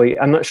could probably,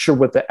 I'm not sure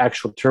what the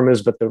actual term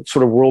is, but the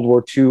sort of World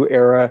War II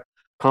era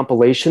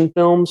compilation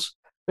films.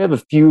 We have a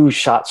few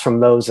shots from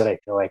those that I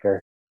feel like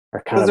are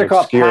kind those of are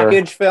called obscure.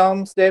 package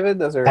films, David.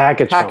 Those are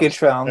package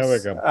films. There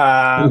we go.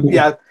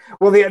 Yeah.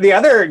 Well, the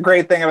other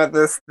great thing about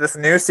this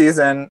new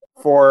season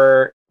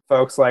for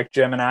folks like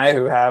Jim and I,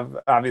 who have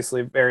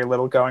obviously very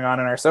little going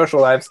on in our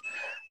social lives,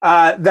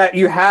 that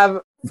you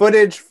have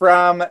footage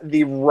from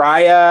the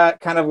Raya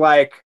kind of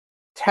like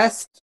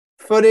test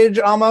footage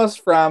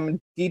almost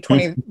from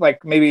D20,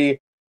 like maybe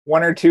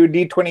one or two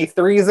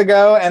D23s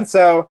ago. And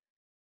so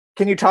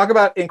can you talk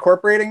about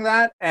incorporating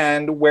that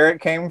and where it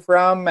came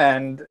from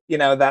and,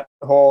 that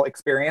whole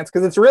experience?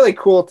 Because it's really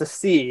cool to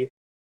see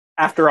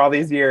after all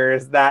these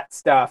years, that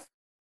stuff.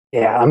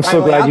 Yeah, I'm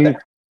so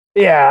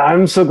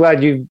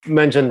glad you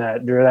mentioned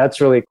that, Drew. That's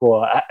really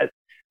cool.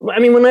 I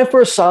mean, when I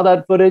first saw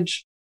that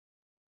footage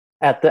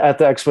at the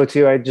Expo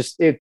 2,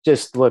 it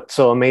just looked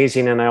so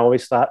amazing. And I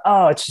always thought,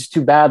 oh, it's just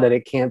too bad that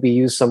it can't be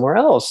used somewhere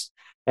else.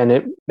 And we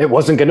knew it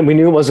wasn't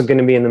going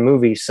to be in the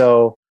movie.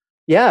 So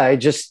yeah,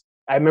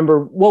 I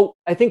remember, well,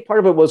 I think part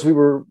of it was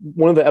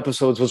one of the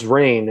episodes was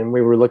rain, and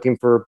we were looking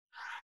for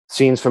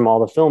scenes from all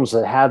the films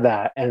that had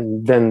that.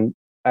 And then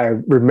I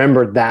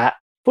remembered that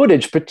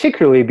footage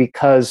particularly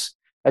because,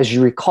 as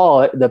you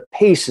recall, the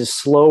pace is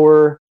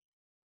slower.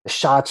 The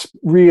shots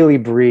really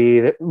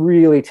breathe. It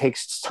really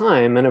takes its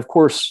time. And of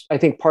course, I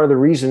think part of the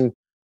reason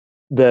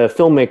the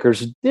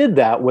filmmakers did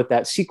that with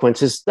that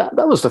sequence is that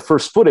was the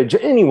first footage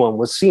anyone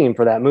was seeing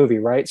for that movie,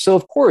 right? So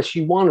of course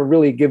you want to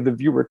really give the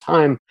viewer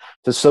time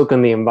to soak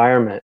in the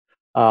environment.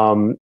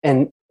 And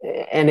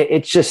and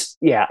it's just,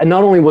 yeah. And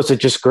not only was it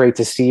just great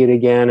to see it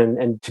again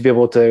and to be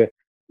able to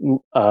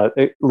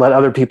let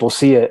other people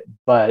see it,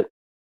 but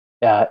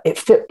it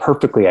fit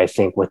perfectly, I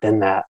think, within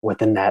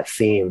that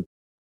theme.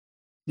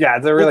 Yeah,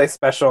 it's a really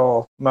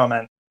special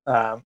moment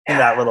in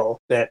that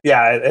little bit.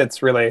 Yeah,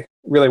 it's really,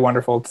 really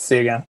wonderful to see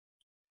again.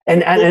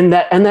 And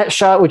that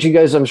shot, which you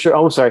guys, I'm sure.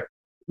 Oh, I'm sorry.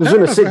 I was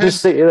going to say,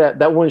 just say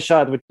that one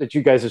shot that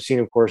you guys have seen,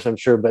 of course, I'm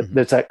sure, but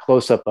there's that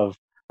close up of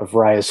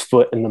Raya's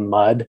foot in the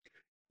mud,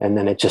 and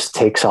then it just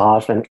takes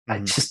off, and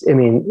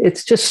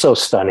it's just so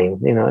stunning.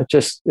 You know,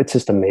 it's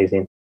just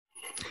amazing.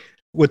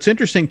 What's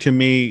interesting to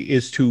me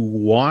is to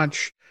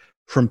watch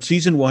from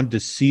season 1 to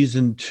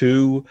season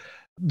 2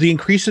 the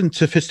increase in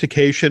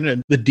sophistication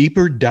and the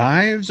deeper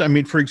dives. I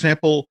mean, for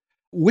example,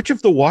 which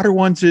of the water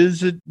ones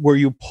is it where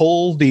you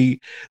pull the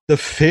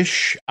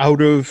fish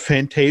out of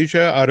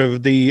Fantasia, out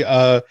of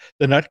the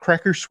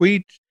Nutcracker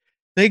suite?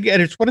 And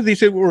it's one of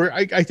these where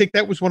I think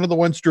that was one of the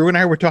ones Drew and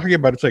I were talking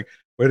about. It's like,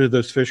 where did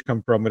those fish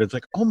come from? And it's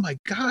like, oh my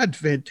God,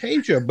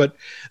 Fantasia. But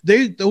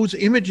those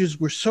images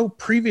were so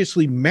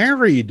previously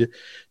married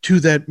to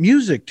that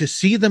music, to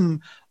see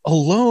them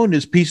alone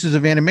as pieces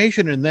of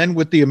animation, and then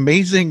with the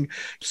amazing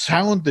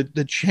sound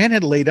that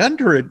Shannon laid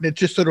under it, and it's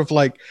just sort of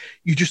like,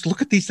 you just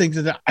look at these things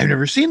and I've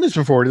never seen this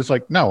before, and it's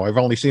like, no, I've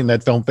only seen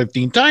that film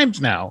 15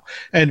 times now,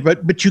 and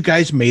but you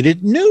guys made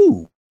it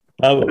new.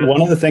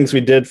 One of the things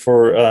we did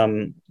for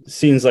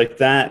scenes like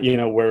that, you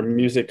know, where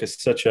music is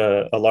such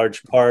a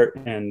large part,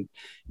 and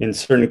in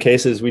certain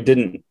cases we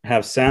didn't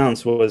have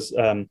sounds, was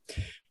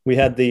we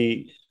had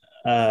the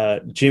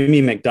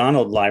Jimmy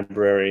McDonald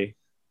library,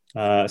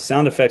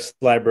 sound effects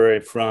library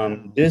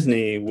from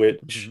Disney,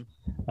 which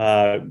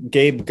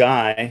Gabe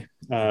Guy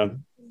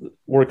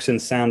works in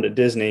sound at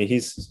Disney.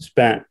 He's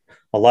spent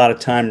a lot of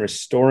time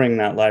restoring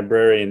that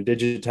library and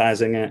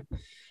digitizing it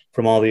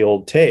from all the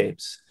old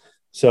tapes.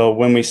 So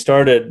when we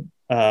started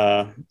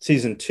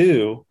season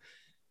 2,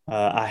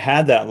 I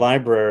had that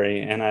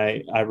library, and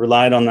I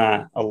relied on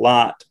that a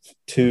lot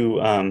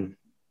to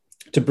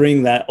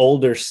bring that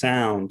older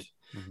sound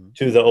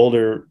to the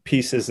older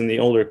pieces and the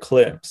older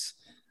clips,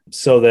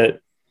 so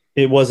that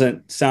it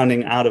wasn't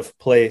sounding out of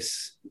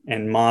place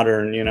and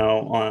modern, you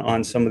know,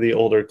 on some of the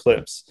older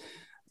clips.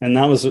 And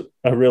that was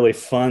a really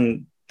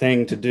fun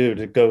thing to do,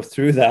 to go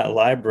through that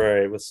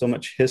library with so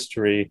much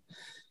history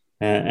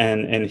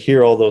and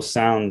hear all those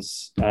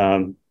sounds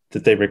that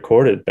they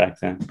recorded back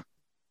then.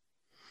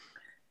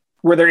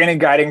 Were there any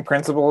guiding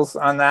principles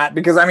on that?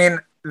 Because I mean,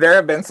 there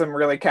have been some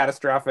really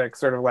catastrophic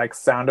sort of like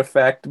sound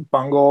effect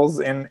bungles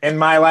in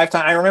my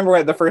lifetime. I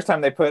remember the first time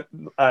they put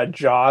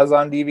Jaws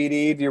on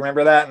DVD. Do you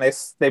remember that? And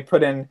they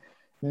put in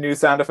new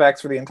sound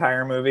effects for the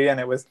entire movie, and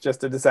it was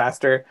just a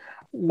disaster.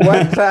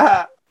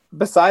 What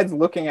besides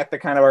looking at the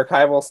kind of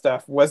archival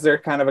stuff, was there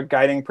kind of a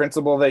guiding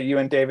principle that you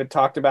and David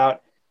talked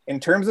about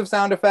in terms of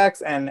sound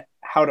effects and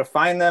how to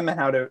find them and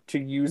how to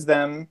use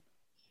them?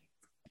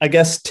 I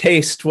guess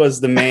taste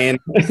was the main.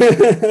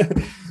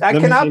 That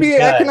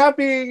cannot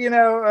be, you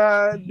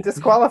know,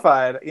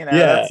 disqualified. You know,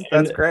 yeah,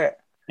 that's great.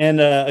 And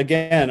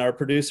again, our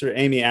producer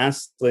Amy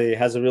Astley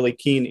has a really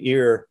keen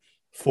ear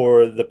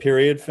for the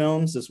period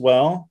films as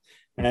well,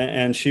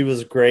 and she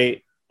was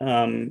great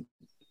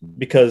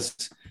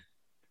because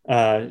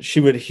she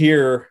would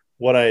hear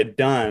what I had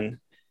done,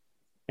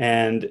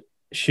 and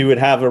she would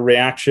have a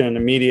reaction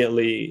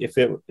immediately if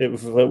it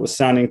was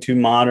sounding too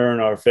modern,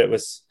 or if it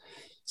was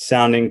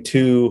sounding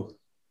too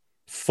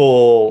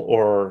full,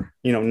 or,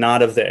 you know,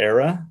 not of the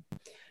era.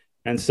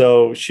 And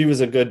so she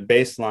was a good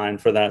baseline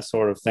for that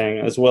sort of thing,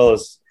 as well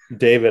as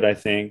David, I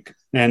think,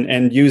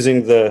 and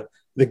using the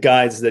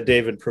guides that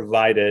David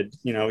provided,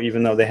 you know,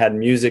 even though they had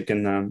music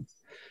in them,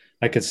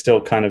 I could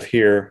still kind of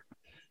hear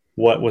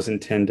what was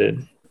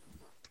intended.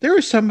 There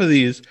are some of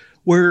these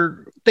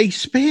where they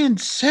span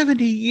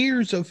 70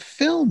 years of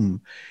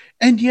film,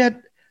 and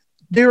yet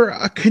they're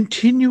a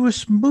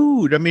continuous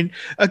mood. I mean,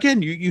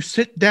 again, you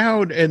sit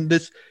down and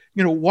this,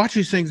 you know, watch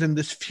these things, and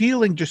this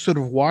feeling just sort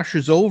of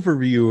washes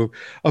over you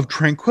of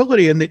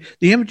tranquility, and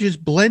the images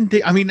blend.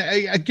 I mean,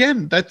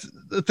 again, that's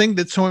the thing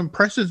that so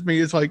impresses me,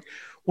 is like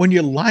when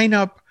you line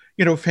up,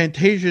 you know,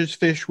 Fantasia's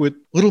fish with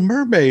Little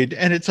Mermaid,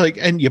 and it's like,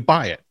 and you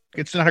buy it.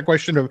 It's not a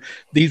question of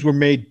these were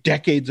made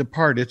decades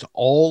apart. It's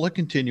all a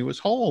continuous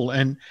whole.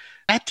 And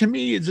that to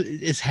me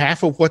is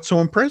half of what's so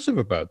impressive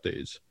about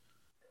these.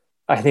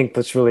 I think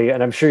that's really,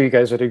 and I'm sure you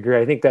guys would agree,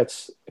 I think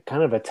that's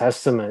kind of a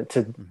testament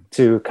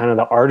to kind of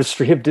the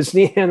artistry of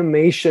Disney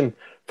animation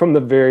from the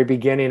very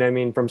beginning. I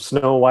mean, from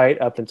Snow White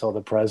up until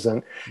the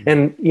present.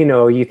 And, you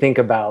know, you think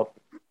about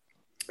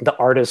the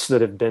artists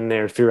that have been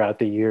there throughout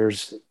the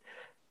years,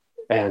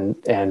 and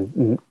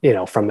you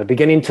know, from the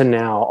beginning to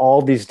now,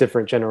 all these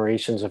different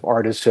generations of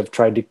artists have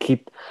tried to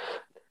keep,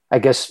 I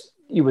guess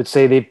you would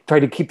say, they've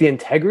tried to keep the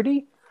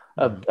integrity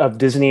of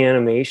Disney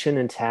animation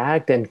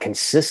intact and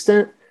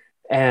consistent,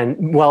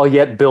 and while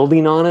yet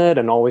building on it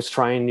and always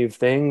trying new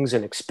things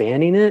and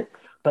expanding it.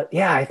 But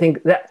yeah, I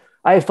think that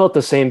I felt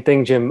the same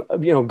thing, Jim,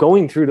 you know,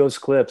 going through those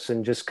clips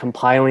and just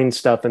compiling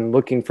stuff and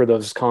looking for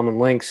those common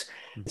links.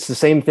 It's the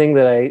same thing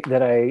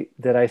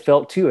that I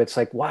felt too. It's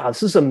like, wow,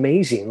 this is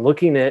amazing.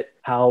 Looking at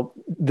how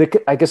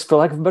I guess for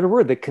lack of a better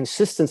word, the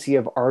consistency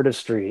of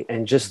artistry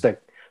and just the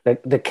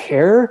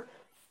care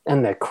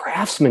and the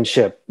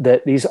craftsmanship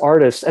that these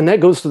artists, and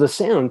that goes to the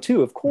sound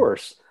too, of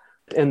course,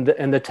 and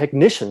the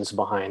technicians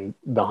behind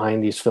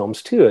these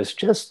films too. Is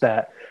just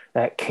that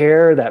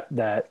care,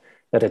 that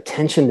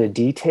attention to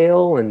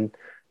detail, and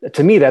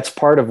to me, that's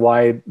part of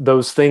why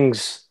those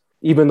things,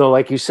 even though,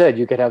 like you said,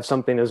 you could have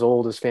something as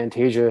old as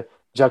Fantasia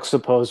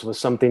juxtaposed with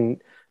something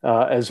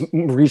as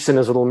recent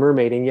as Little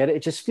Mermaid, and yet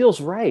it just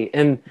feels right.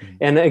 And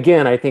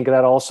again, I think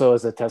that also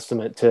is a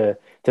testament to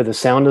the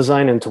sound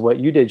design and to what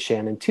you did,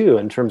 Shannon, too,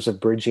 in terms of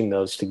bridging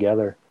those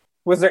together.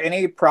 Was there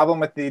any problem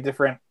with the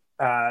different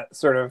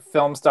sort of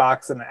film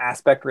stocks and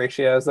aspect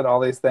ratios that all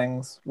these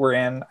things were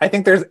in? I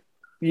think there's,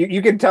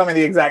 you can tell me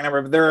the exact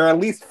number, but there are at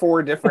least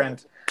 4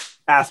 different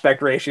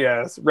aspect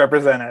ratios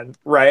represented,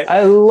 right?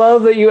 I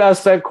love that you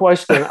asked that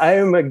question. I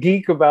am a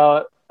geek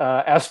about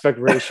aspect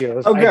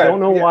ratios. Oh, good. I don't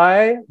know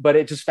why, but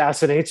it just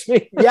fascinates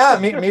me. Yeah,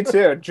 me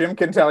too. Jim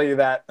can tell you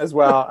that as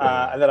well,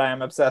 that I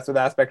am obsessed with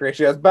aspect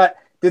ratios. But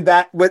did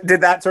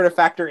that sort of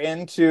factor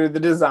into the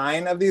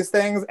design of these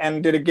things?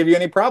 And did it give you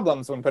any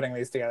problems when putting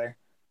these together?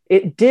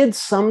 It did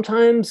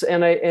sometimes.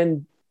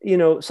 And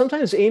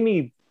sometimes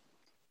Amy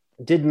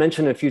did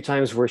mention a few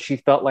times where she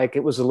felt like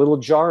it was a little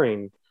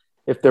jarring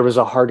if there was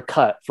a hard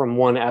cut from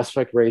one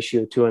aspect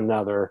ratio to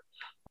another.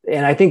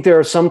 And I think there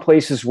are some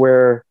places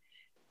where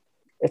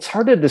it's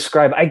hard to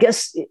describe. I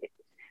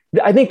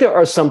think there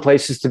are some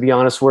places, to be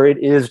honest, where it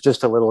is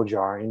just a little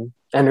jarring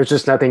and there's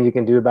just nothing you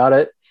can do about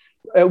it.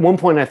 At one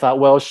point I thought,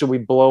 well, should we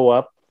blow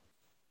up,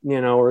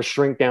 or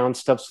shrink down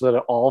stuff so that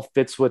it all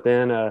fits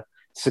within a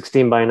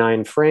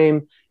 16:9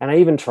 frame? And I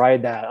even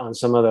tried that on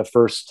some of the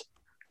first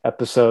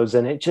episodes.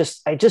 And I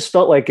just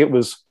felt like it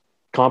was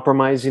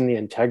compromising the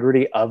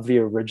integrity of the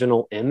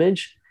original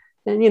image.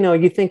 And,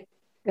 you think,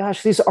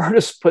 gosh, these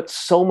artists put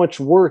so much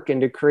work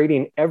into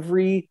creating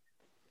every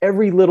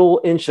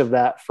little inch of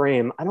that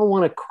frame. I don't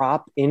want to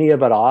crop any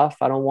of it off.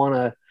 I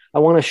want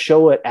to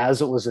show it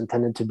as it was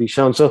intended to be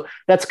shown. So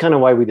that's kind of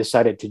why we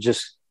decided to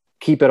just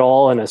keep it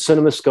all in a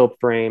CinemaScope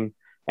frame.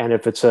 And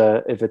if it's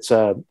a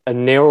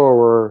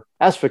narrower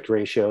aspect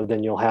ratio,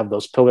 then you'll have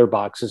those pillar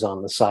boxes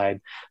on the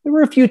side. There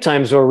were a few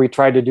times where we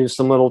tried to do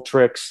some little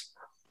tricks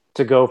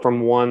to go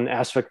from one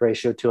aspect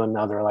ratio to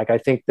another. Like I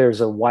think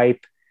there's a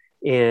wipe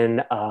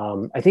in,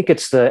 I think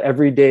it's the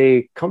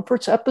Everyday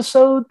Comforts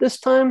episode this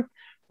time,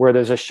 where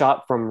there's a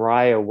shot from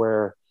Raya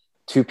where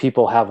 2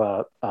 people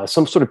have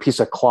some sort of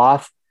piece of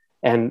cloth,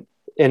 and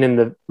in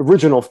the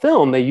original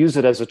film, they use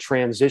it as a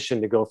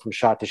transition to go from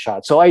shot to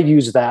shot. So I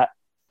use that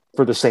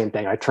for the same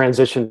thing. I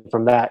transitioned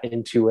from that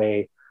into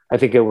I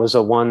think it was a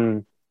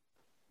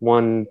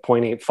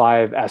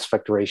 1.85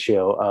 aspect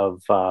ratio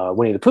of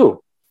Winnie the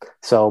Pooh.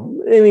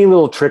 So any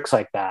little tricks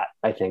like that,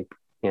 I think,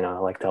 I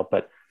like to help.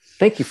 But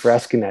thank you for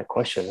asking that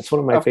question. It's one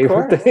of my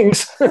favorite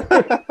things.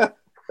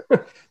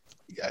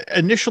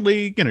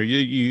 Initially,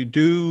 you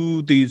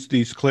do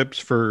these clips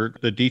for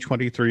the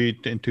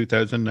D23 in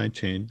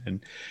 2019,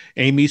 and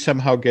Amy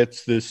somehow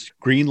gets this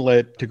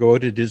greenlit to go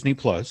to Disney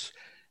Plus.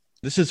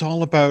 This is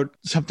all about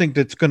something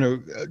that's going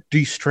to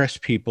de-stress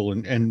people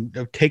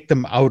and take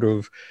them out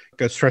of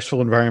a stressful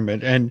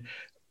environment. And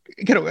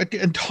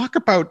and talk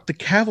about the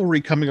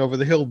cavalry coming over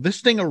the hill.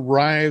 This thing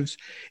arrives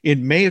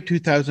in May of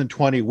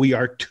 2020. We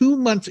are 2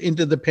 months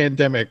into the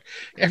pandemic.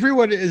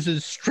 Everyone is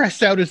as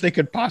stressed out as they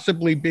could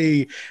possibly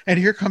be. And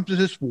here comes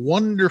this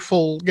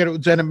wonderful,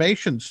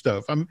 Zenimation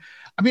stuff.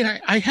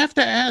 I have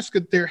to ask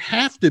that there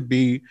have to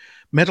be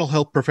mental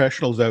health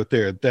professionals out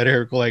there that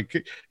are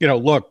like,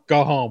 look,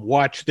 go home,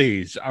 watch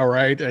these. All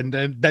right. And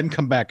then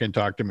come back and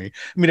talk to me.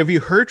 Have you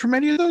heard from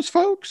any of those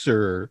folks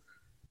or?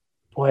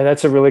 Boy,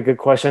 that's a really good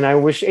question. I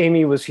wish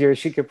Amy was here.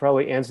 She could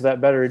probably answer that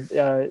better.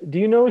 Do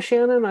you know,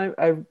 Shannon?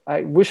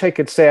 I wish I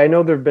could say. I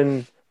know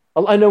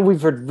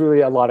we've heard really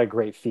a lot of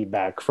great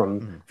feedback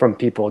from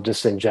people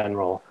just in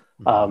general.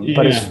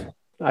 But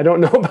I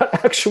don't know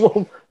about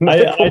actual.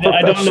 I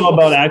don't know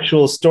about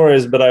actual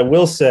stories, but I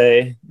will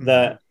say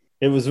that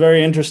it was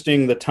very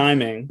interesting, the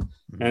timing,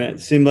 and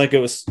it seemed like it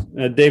was.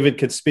 David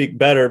could speak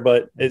better,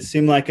 but it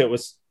seemed like it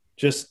was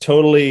just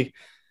totally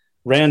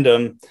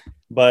random.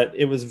 But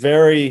it was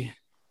very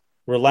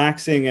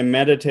relaxing and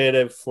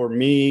meditative for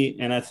me,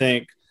 and I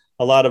think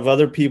a lot of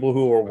other people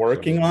who were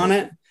working on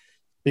it,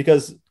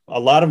 because a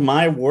lot of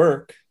my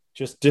work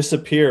just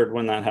disappeared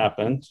when that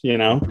happened,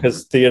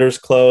 because theaters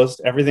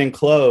closed, everything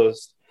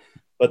closed.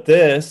 But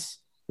this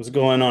was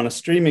going on a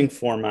streaming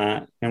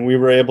format, and we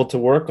were able to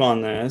work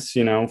on this,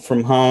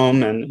 from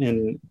home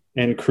and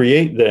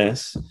create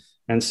this.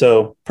 And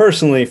so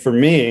personally, for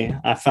me,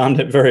 I found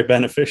it very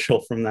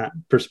beneficial from that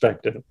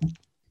perspective.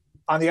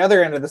 On the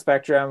other end of the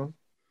spectrum,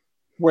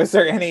 was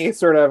there any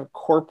sort of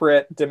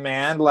corporate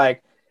demand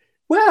like,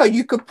 well,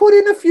 you could put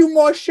in a few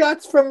more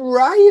shots from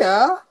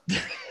Raya?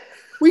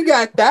 We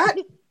got that.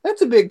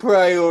 That's a big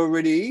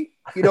priority.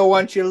 You don't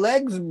want your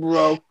legs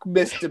broke,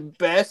 Mr.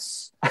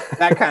 Bess.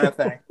 That kind of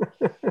thing.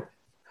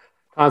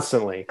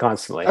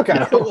 Constantly. Okay.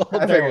 No. Well,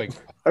 I there we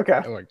figured. go. Okay.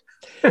 There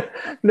we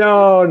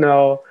go.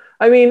 No.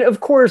 I mean, of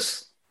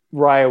course,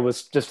 Raya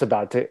was just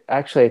about to.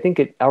 Actually, I think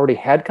it already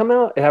had come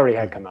out. It already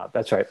had come out.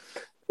 That's right.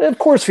 Of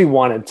course, we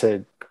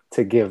wanted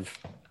to give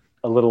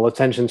a little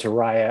attention to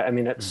Raya. I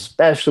mean,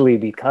 especially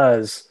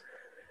because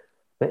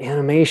the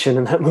animation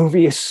in that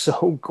movie is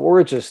so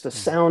gorgeous. The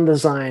sound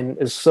design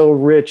is so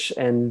rich,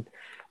 and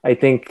I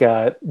think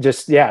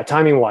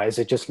timing wise,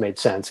 it just made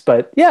sense.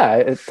 But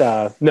yeah,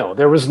 no,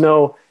 there was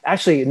no.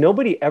 Actually,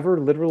 nobody ever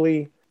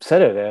literally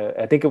said it.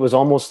 I think it was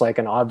almost like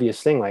an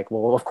obvious thing. Like,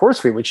 well, of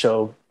course we would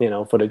show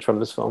footage from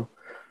this film.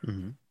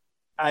 Mm-hmm.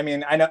 I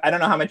mean, I don't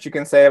know how much you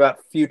can say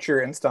about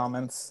future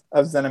installments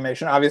of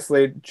Zenimation.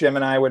 Obviously, Jim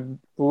and I would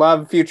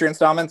love future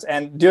installments,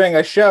 and doing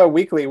a show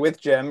weekly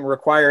with Jim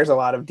requires a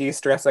lot of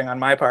de-stressing on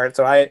my part.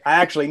 So I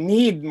actually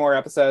need more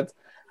episodes.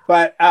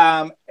 But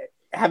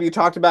have you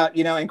talked about,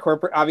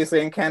 incorporate?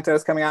 Obviously, Encanto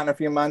is coming out in a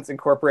few months,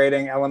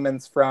 incorporating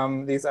elements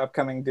from these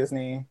upcoming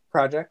Disney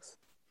projects?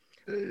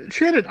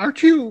 Shannon,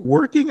 aren't you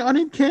working on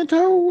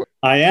Encanto?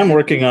 I am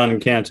working on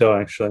Encanto,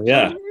 actually.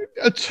 Yeah.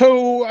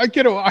 So,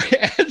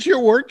 as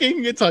you're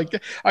working, it's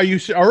like, are you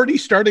already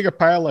starting a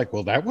pile like,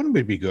 well, that one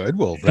would be good.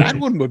 Well, that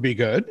one would be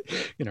good.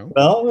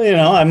 Well,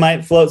 I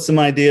might float some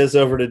ideas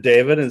over to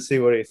David and see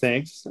what he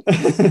thinks.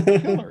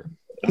 Killer.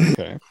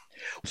 Okay.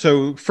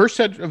 So first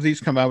set of these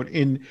come out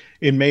in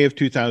May of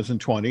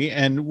 2020.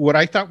 And what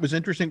I thought was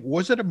interesting,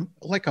 was it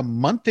like a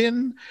month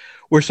in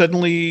where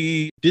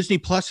suddenly Disney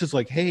Plus is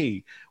like,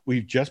 hey,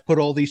 we've just put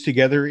all these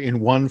together in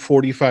one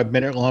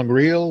 45-minute long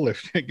reel.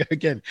 If,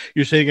 again,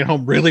 you're sitting at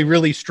home really,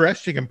 really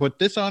stressed, you can put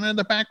this on in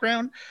the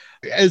background.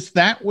 As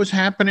that was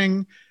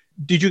happening,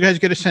 did you guys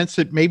get a sense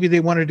that maybe they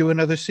want to do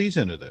another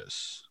season of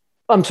this?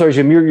 I'm sorry,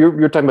 Jim,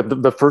 you're talking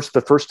about the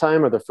first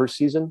time or the first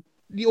season?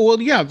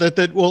 Well, yeah,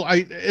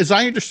 as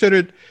I understood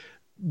it,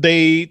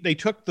 they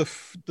took the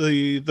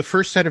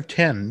first set of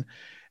 10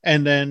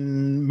 and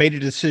then made a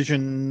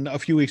decision a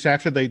few weeks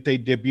after they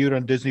debuted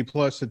on Disney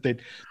Plus that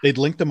they'd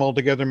link them all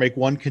together, make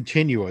one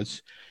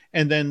continuous.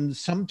 And then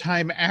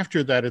sometime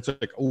after that, it's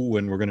like, oh,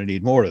 and we're going to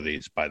need more of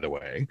these, by the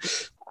way.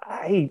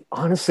 I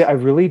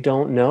really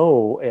don't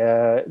know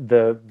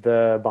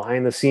the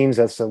behind the scenes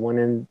as to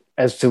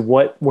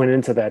what went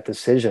into that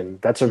decision.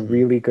 That's a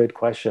really good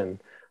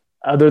question.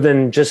 Other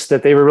than just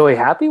that they were really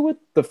happy with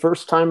the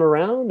first time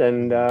around.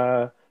 And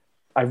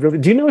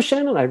do you know,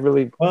 Shannon?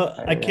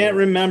 I can't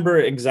remember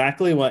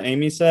exactly what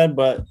Amy said,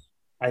 but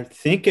I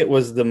think it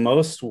was the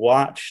most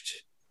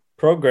watched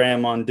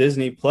program on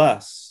Disney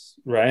Plus,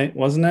 right?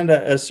 Wasn't it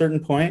at a certain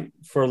point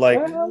for like...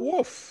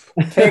 Woof.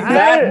 Take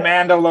that,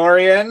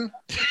 Mandalorian.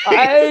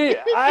 I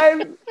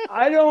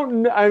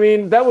don't. I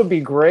mean, that would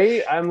be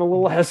great. I'm a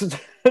little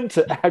hesitant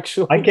to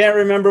actually. I can't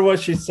remember what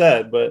she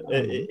said, but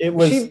it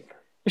was.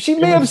 She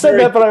may have said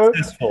that,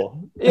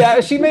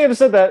 but she may have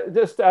said that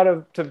just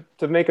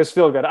to make us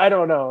feel good. I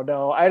don't know.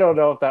 No, I don't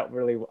know if that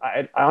really.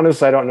 I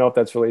honestly, I don't know if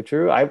that's really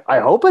true. I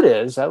hope it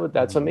is.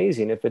 That's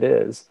amazing if it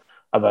is.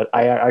 But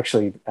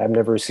I've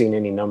never seen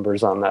any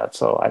numbers on that,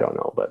 so I don't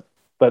know.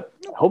 But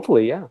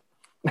hopefully, yeah.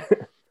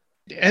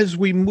 As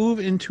we move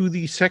into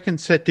the second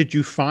set, did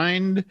you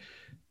find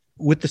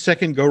with the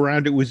second go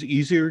round, it was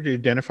easier to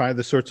identify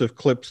the sorts of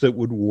clips that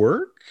would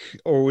work?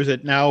 Or was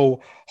it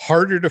now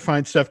harder to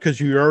find stuff because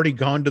you'd already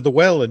gone to the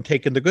well and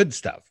taken the good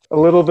stuff? A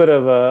little bit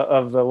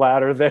of the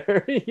latter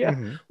there. Yeah.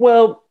 Mm-hmm.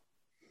 Well,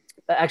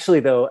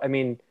 actually, though, I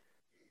mean,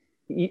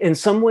 in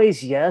some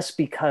ways, yes,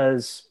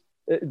 because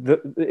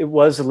it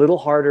was a little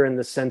harder in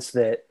the sense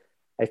that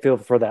I feel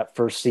for that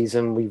first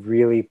season, we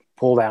really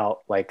pulled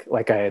out, like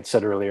I had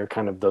said earlier,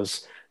 kind of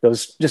those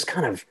just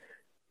kind of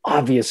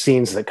obvious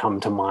scenes that come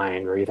to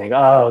mind, or you think,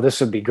 oh, this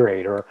would be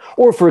great. Or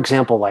for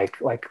example, like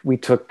we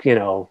took, in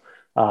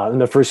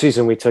the first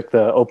season, we took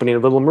the opening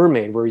of Little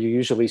Mermaid, where you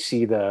usually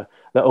see the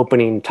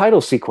opening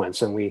title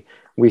sequence. And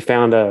we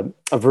found a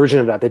version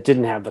of that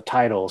didn't have the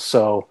title.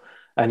 So,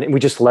 and we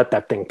just let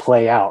that thing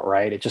play out,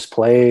 right? It just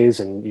plays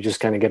and you just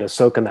kind of get a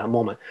soak in that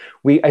moment.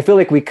 I feel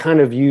like we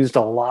kind of used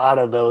a lot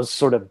of those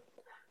sort of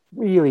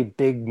really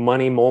big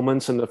money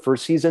moments in the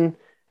first season.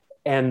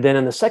 And then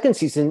in the second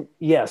season,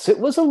 yes, it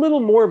was a little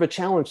more of a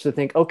challenge to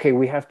think, okay,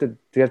 we have to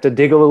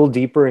dig a little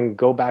deeper and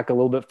go back a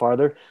little bit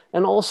farther.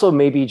 And also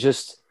maybe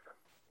just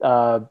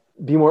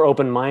be more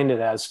open-minded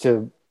as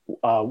to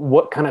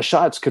what kind of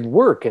shots could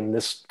work in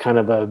this kind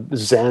of a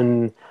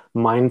Zen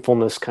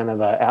mindfulness kind of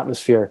a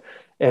atmosphere.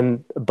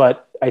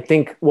 But I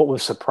think what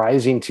was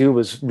surprising too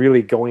was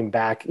really going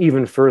back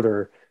even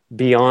further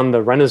beyond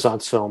the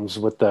Renaissance films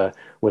with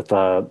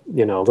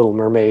Little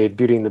Mermaid,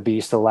 Beauty and the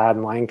Beast,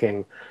 Aladdin, Lion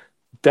King.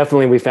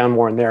 Definitely we found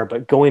more in there,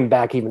 but going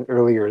back even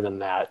earlier than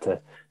that to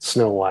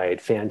Snow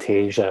White,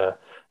 Fantasia,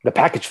 the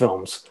package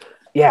films.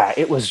 Yeah,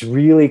 it was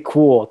really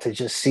cool to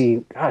just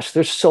see, gosh,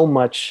 there's so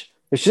much.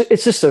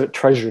 It's just a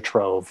treasure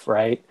trove,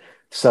 right?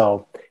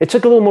 So it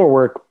took a little more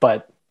work,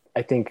 but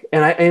I think,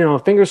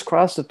 and fingers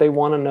crossed that they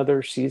want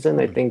another season.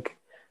 I think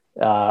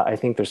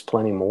there's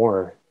plenty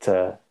more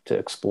to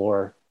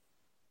explore.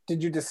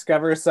 did you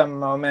discover some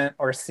moment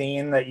or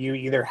scene that you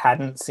either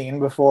hadn't seen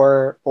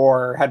before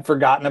or had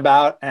forgotten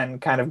about and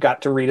kind of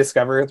got to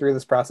rediscover through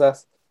this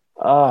process?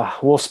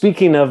 Well,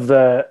 speaking of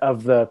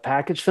the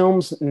package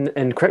films,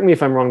 and correct me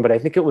if I'm wrong, but I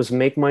think it was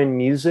Make Mine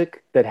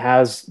Music that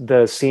has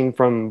the scene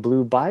from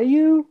Blue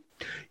Bayou.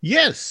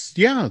 Yes,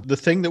 yeah, the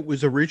thing that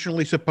was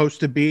originally supposed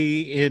to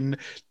be in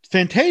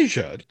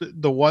Fantasia,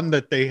 the one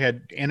that they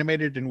had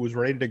animated and was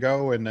ready to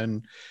go, and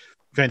then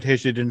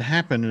Fantasia didn't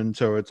happen, and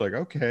so it's like,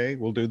 okay,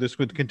 we'll do this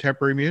with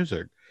contemporary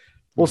music.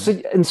 Well,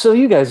 so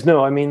you guys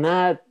know, I mean,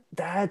 that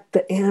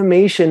the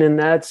animation in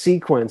that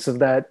sequence of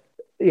that,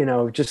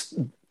 just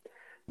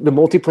the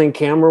multiplane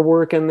camera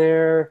work in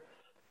there,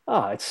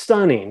 it's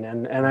stunning.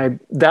 And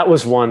that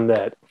was one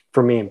that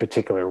for me in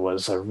particular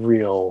was a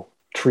real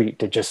treat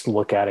to just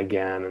look at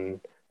again.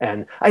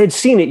 And I had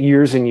seen it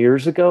years and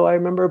years ago, I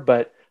remember,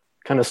 but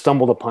kind of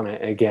stumbled upon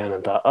it again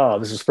and thought, oh,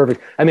 this is perfect.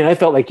 I mean, I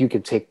felt like you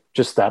could take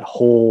just that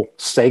whole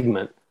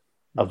segment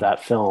of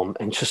that film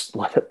and just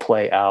let it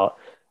play out.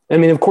 I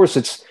mean, of course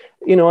it's,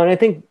 and I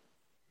think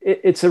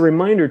it's a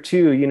reminder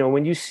too,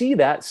 when you see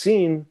that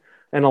scene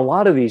and a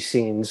lot of these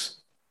scenes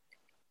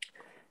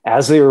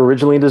as they were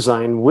originally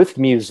designed with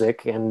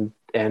music and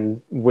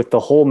with the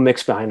whole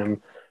mix behind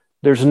them,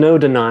 there's no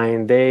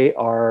denying they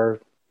are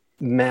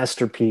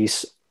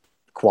masterpiece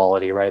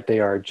quality, right? They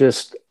are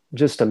just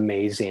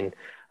amazing.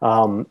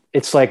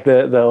 It's like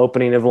the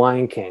opening of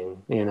Lion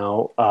King,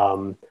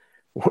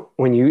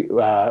 when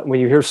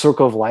you hear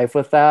Circle of Life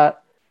with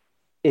that,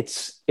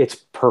 it's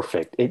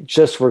perfect. It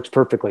just works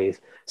perfectly.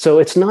 So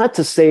it's not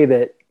to say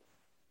that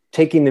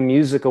taking the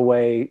music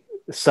away,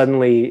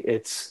 suddenly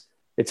it's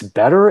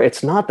better.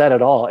 It's not that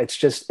at all. It's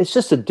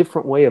just a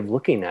different way of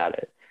looking at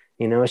it.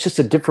 It's just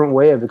a different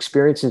way of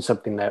experiencing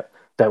something that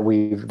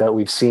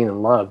we've seen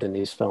and loved in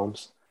these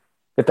films,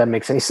 if that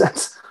makes any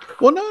sense.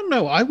 Well,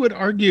 no. I would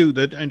argue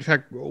that, in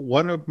fact,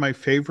 one of my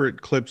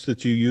favorite clips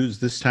that you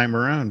used this time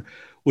around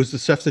was the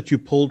stuff that you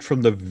pulled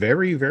from the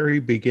very, very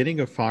beginning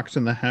of Fox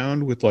and the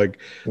Hound with like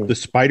the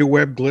spider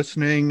web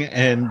glistening.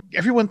 And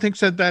everyone thinks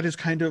that is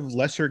kind of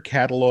lesser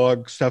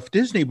catalog stuff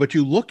Disney, but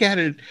you look at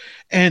it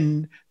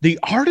and the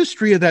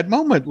artistry of that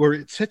moment where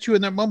it sets you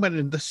in that moment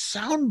and the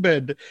sound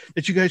bed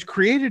that you guys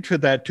created for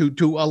that to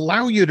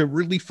allow you to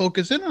really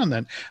focus in on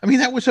that. I mean,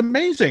 that was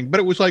amazing. But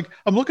it was like,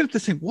 I'm looking at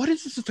this thing, what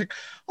is this? It's like,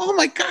 oh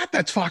my God,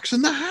 that's Fox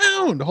and the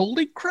Hound.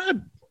 Holy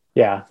crud.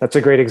 Yeah, that's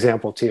a great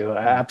example too.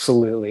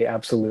 Absolutely.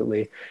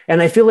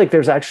 And I feel like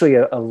there's actually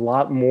a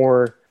lot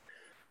more.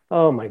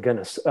 Oh my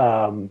goodness.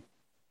 I'm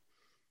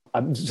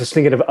just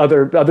thinking of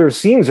other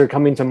scenes are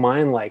coming to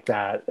mind like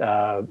that.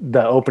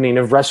 The opening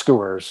of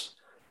Rescuers,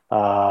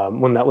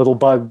 when that little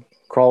bug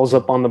crawls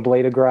up on the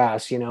blade of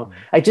grass,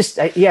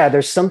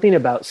 there's something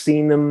about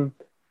seeing them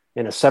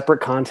in a separate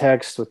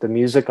context with the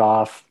music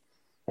off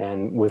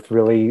and with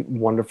really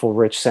wonderful,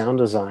 rich sound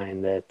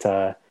design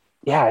that,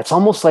 it's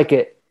almost like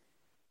it.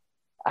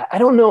 I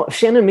don't know,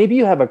 Shannon, maybe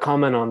you have a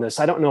comment on this.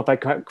 I don't know if I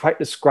can quite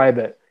describe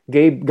it.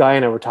 Gabe Guy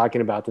and I were talking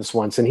about this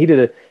once, and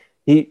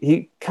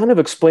he kind of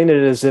explained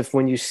it as if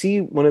when you see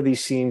one of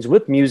these scenes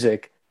with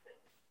music,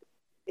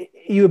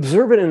 you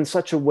observe it in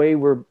such a way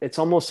where it's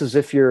almost as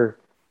if you're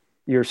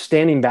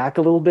standing back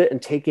a little bit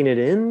and taking it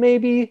in,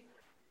 maybe,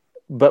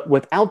 but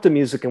without the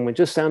music and with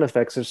just sound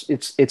effects,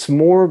 it's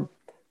more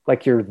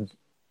like you're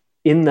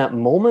in that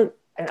moment.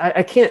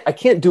 I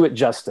can't do it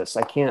justice.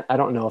 I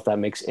don't know if that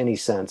makes any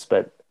sense,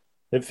 but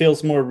it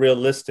feels more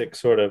realistic,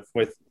 sort of,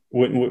 with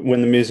when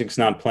the music's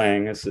not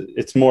playing.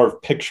 It's more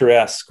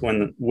picturesque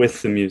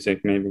with the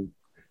music, maybe.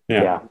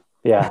 Yeah.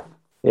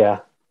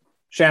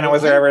 Shannon,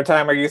 was there ever a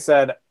time where you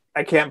said,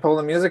 I can't pull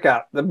the music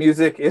out? The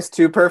music is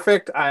too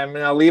perfect. I'm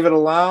going to leave it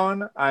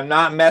alone. I'm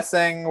not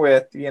messing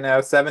with,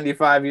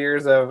 75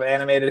 years of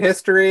animated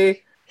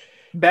history.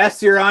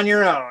 Best, you're on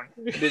your own.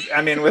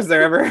 Was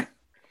there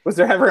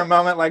ever a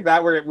moment like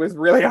that where it was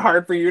really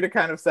hard for you to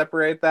kind of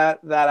separate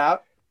that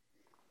out?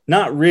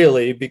 Not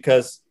really,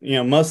 because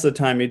most of the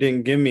time you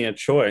didn't give me a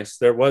choice.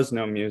 There was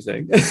no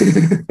music,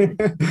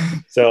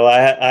 so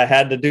I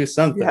had to do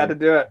something. You had to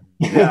do it.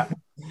 Yeah.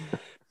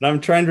 But I'm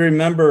trying to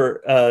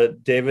remember.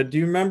 David, do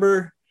you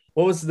remember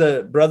what was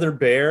the Brother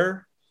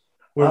Bear,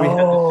 where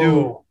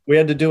we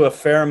had to do a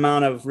fair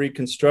amount of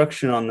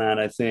reconstruction on that?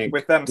 I think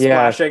with them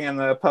splashing in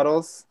the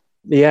puddles.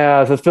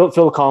 Yeah, the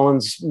Phil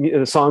Collins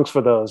songs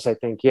for those. I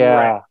think.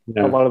 Yeah,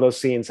 a lot of those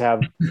scenes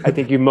have. I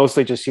think you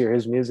mostly just hear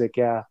his music.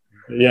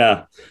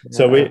 Yeah.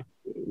 So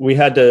we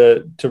had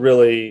to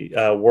really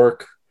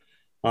work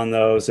on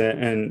those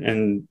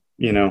and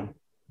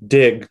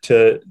dig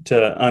to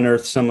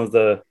unearth some of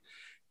the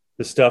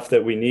stuff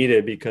that we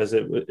needed, because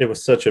it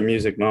was such a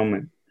music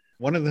moment.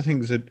 One of the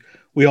things that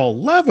we all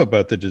love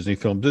about the Disney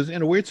films is,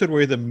 in a weird sort of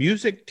way, the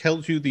music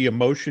tells you the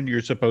emotion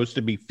you're supposed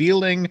to be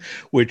feeling,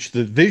 which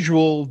the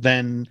visual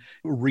then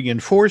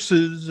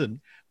reinforces.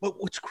 But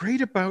what's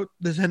great about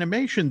these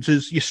animations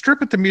is you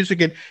strip at the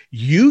music and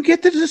you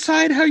get to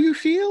decide how you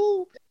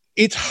feel.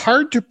 It's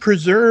hard to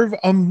preserve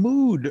a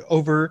mood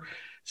over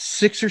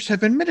 6 or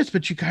 7 minutes,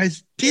 but you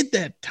guys did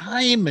that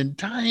time and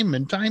time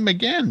and time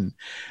again.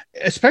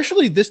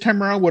 Especially this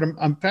time around, what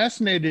I'm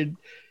fascinated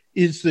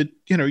is that,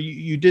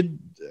 you did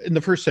in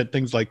the first set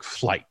things like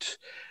flight,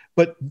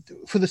 but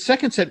for the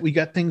second set, we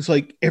got things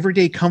like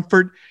everyday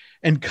comfort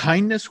and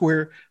kindness,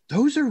 where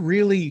those are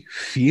really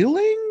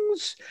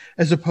feelings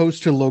as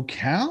opposed to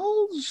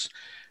locales.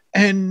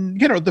 And,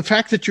 the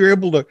fact that you're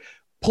able to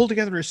pull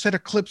together a set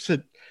of clips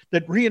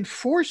that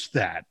reinforce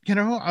that,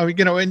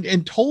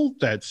 and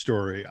told that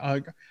story.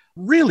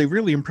 Really,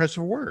 really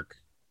impressive work.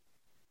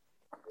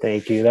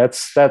 Thank you.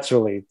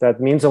 That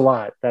means a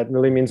lot. That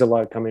really means a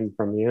lot coming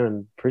from you,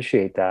 and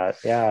appreciate that.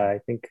 Yeah, I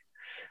think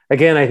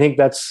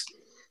that's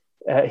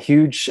a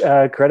huge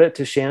credit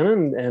to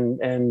Shannon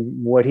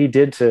and what he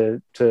did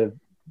to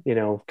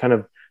kind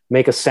of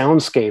make a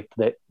soundscape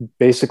that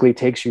basically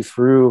takes you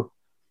through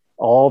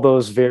all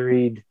those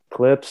varied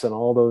clips and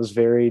all those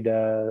varied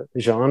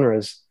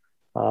genres,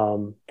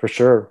 for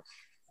sure.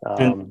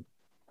 One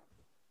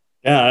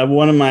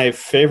of my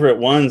favorite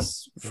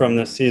ones from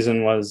this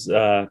season was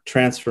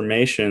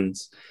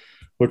Transformations,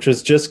 which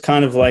was just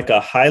kind of like a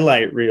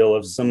highlight reel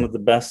of some of the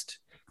best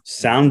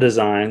sound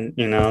design,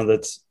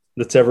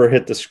 that's ever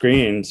hit the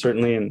screen,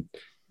 certainly in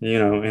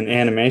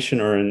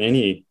animation or in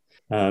any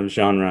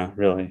genre,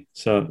 really.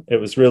 So it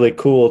was really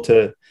cool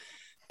to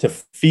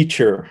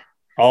feature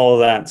all of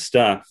that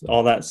stuff,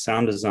 all that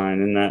sound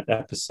design in that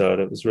episode.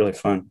 It was really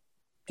fun.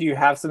 Do you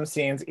have some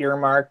scenes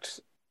earmarked,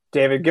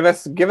 David? Give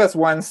us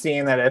one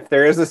scene that if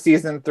there is a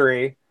season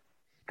 3,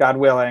 God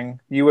willing,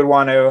 you would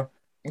want to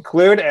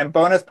include, and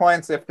bonus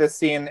points if this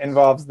scene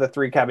involves the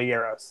 3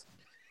 caballeros.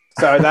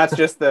 So that's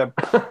just the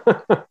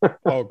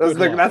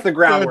that's the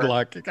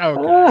groundwork. Good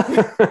luck.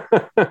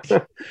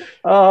 Okay.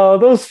 Oh,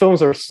 those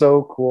films are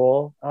so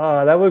cool.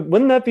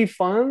 Wouldn't that be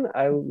fun?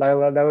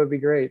 That would be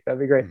great. That'd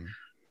be great.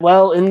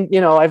 Well, and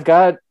I've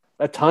got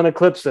a ton of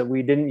clips that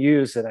we didn't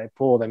use that I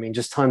pulled. I mean,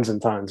 just tons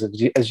and tons,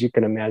 as you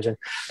can imagine.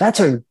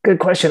 That's a good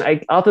question.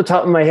 Off the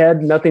top of my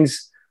head,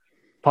 nothing's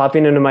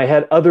popping into my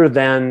head other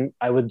than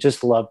I would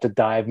just love to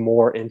dive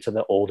more into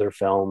the older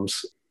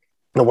films,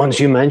 the ones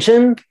you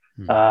mentioned.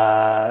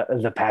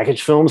 The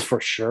package films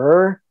for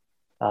sure.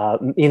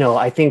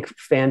 I think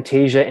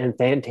Fantasia and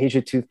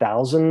Fantasia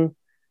 2000,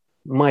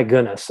 my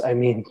goodness. I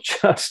mean,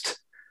 just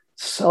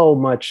so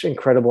much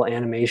incredible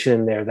animation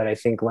in there that I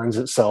think lends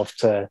itself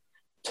to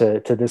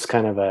this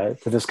kind of a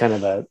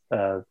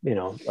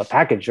a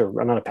package,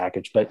 or not a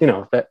package, but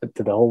to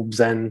the whole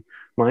Zen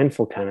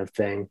mindful kind of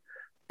thing.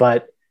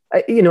 But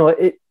at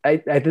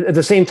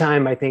the same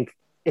time, I think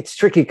it's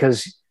tricky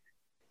because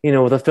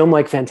with a film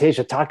like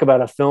Fantasia, talk about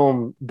a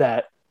film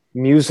that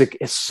music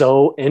is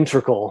so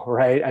integral,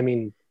 right? I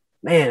mean,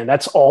 man,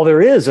 that's all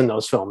there is in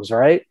those films,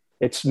 right?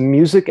 It's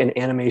music and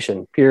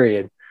animation,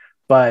 period.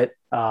 But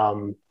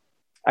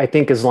I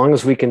think as long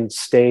as we can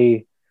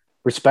stay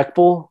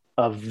respectful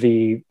of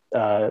the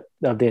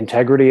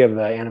integrity of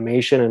the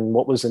animation and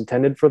what was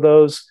intended for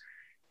those,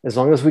 as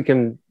long as we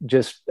can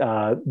just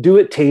do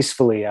it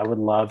tastefully, I would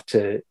love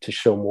to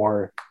show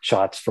more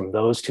shots from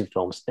those 2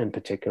 films in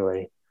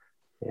particular.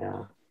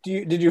 Yeah.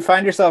 Did you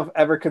find yourself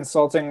ever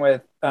consulting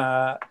with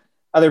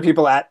other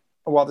people at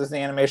Walt Disney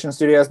Animation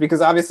Studios? Because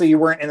obviously you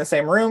weren't in the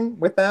same room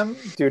with them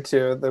due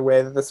to the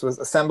way that this was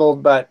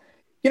assembled, but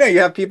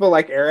you have people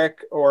like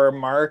Eric or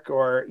Mark,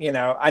 or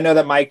I know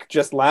that Mike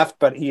just left,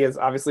 but he is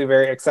obviously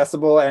very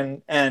accessible.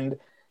 And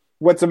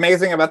what's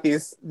amazing about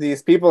these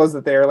people is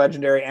that they are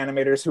legendary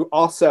animators who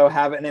also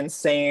have an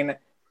insane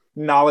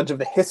knowledge of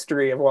the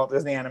history of Walt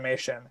Disney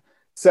Animation.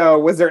 So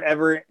was there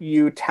ever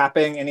you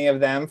tapping any of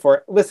them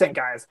for, listen,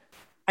 guys,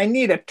 I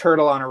need a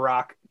turtle on a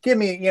rock. Give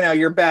me,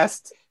 your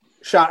best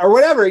shot or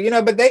whatever,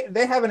 but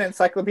they have an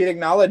encyclopedic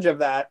knowledge of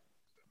that.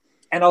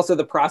 And also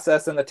the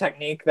process and the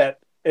technique that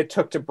it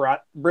took to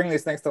bring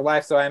these things to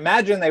life. So I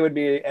imagine they would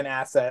be an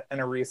asset and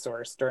a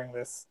resource during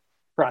this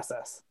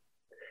process.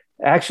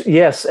 Actually,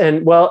 yes.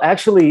 And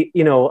actually,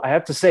 I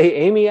have to say,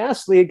 Amy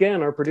Astley,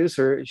 again, our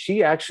producer,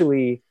 she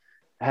actually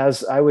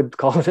has, I would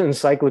call it, an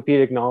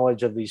encyclopedic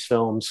knowledge of these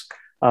films.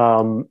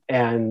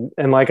 And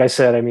like I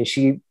said, I mean,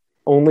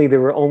 there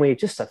were only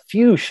just a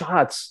few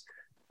shots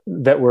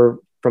that were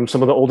from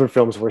some of the older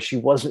films where she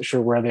wasn't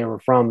sure where they were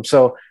from.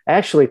 So I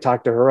actually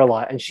talked to her a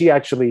lot, and she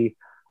actually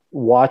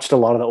watched a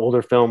lot of the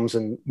older films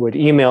and would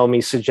email me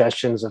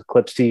suggestions of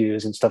clips to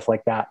use and stuff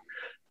like that.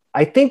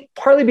 I think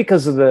partly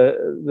because of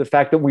the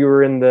fact that we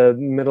were in the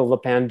middle of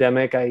the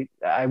pandemic,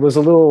 I was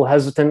a little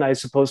hesitant, I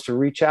suppose, to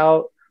reach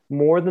out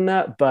more than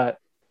that. But,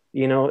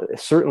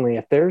 certainly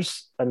if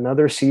there's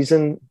another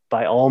season,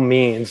 by all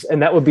means,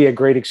 and that would be a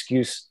great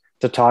excuse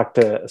to talk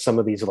to some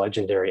of these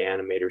legendary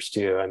animators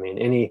too. I mean,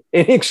 any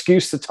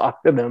excuse to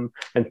talk to them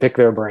and pick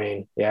their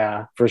brain.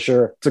 Yeah, for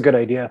sure. It's a good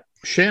idea.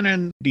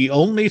 Shannon, the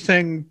only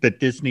thing that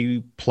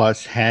Disney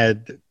Plus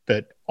had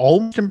that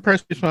almost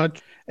impressed me as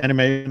much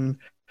animation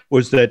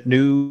was that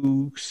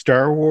new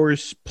Star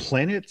Wars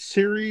Planet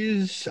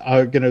series,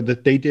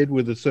 that they did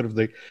with the sort of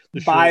the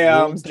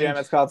Biomes, Jim.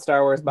 It's called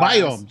Star Wars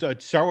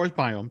Biomes. Star Wars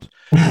Biomes.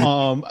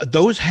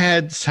 Those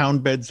had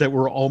sound beds that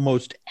were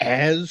almost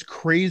as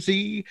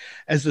crazy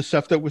as the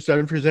stuff that was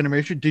done for his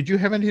animation. Did you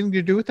have anything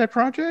to do with that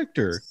project,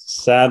 or?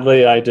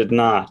 Sadly, I did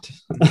not.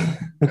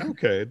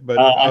 Okay, but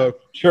I'm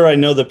sure I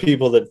know the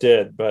people that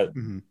did, but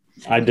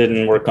I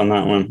didn't work on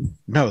that one.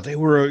 No, they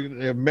were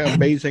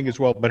amazing as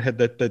well, but had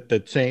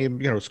that same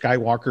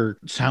Skywalker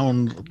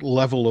sound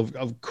level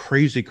of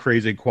crazy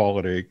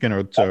quality.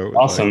 So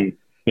awesome.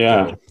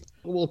 Yeah.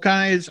 Well,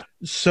 guys,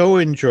 so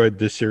enjoyed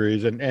this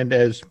series, and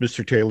as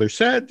Mr. Taylor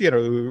said,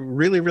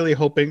 really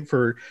hoping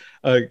for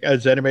a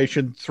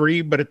Zenimation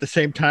 3, but at the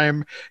same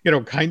time,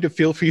 kind of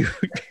feel for you,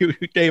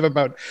 Dave,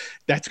 about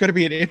that's going to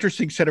be an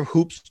interesting set of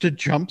hoops to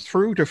jump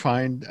through to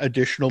find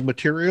additional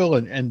material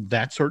and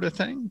that sort of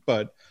thing.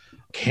 But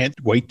can't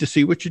wait to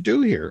see what you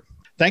do here.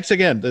 Thanks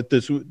again. That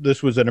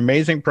this was an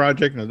amazing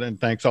project,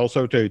 and thanks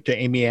also to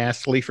Amy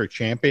Astley for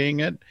championing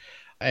it,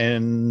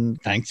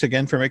 and thanks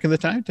again for making the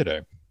time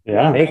today.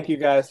 Yeah. Thank you,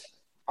 guys.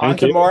 On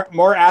to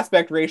more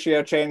aspect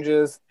ratio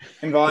changes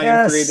in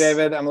volume 3,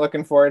 David. I'm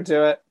looking forward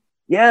to it.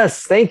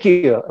 Yes, thank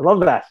you. I love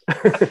that.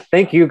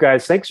 Thank you,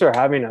 guys. Thanks for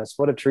having us.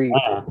 What a treat.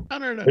 I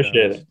don't know.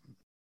 Appreciate it.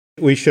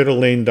 We should have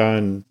leaned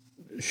on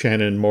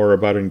Shannon more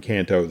about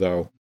Encanto,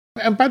 though.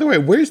 And by the way,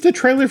 where's the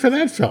trailer for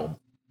that film?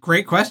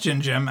 Great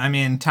question, Jim. I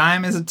mean,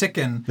 time is a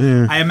ticking.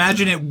 Yeah. I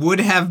imagine it would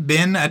have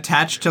been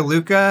attached to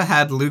Luca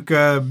had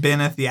Luca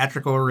been a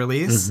theatrical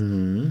release.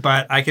 Mm-hmm.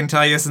 But I can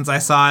tell you, since I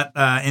saw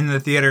it in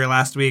the theater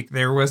last week,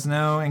 there was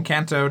no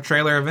Encanto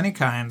trailer of any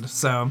kind.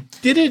 So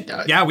did it?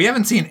 Yeah, we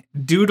haven't seen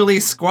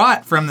doodly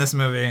squat from this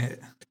movie.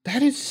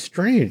 That is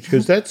strange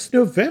because that's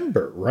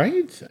November,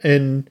 right?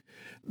 And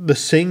the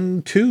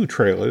Sing 2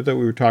 trailer that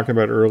we were talking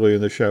about earlier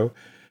in the show,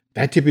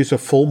 that debuts a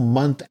full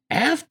month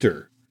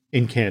after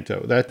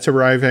Encanto. That's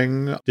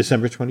arriving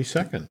December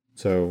 22nd.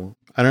 So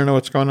I don't know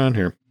what's going on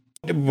here.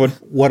 But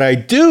what I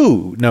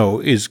do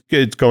know is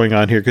it's going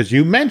on here because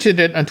you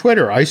mentioned it on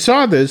Twitter. I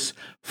saw this.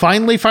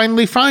 Finally,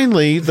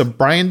 the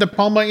Brian De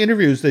Palma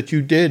interviews that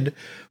you did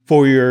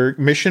for your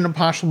Mission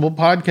Impossible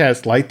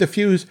podcast, Light the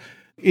Fuse.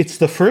 It's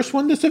the first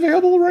one that's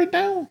available right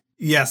now?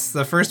 Yes,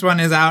 the first one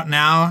is out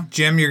now.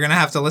 Jim, you're going to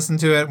have to listen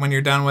to it when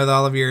you're done with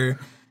all of your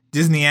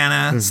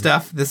Disneyana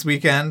stuff this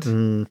weekend.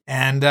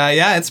 And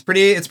it's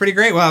pretty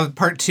great. We'll have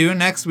part 2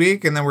 next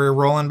week, and then we're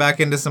rolling back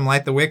into some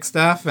Light the Wick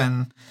stuff,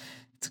 and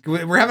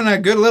we're having a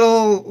good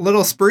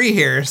little spree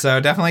here. So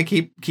definitely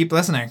keep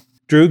listening.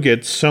 Drew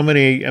gets so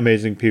many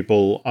amazing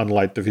people on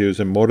Light the Fuse,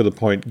 and more to the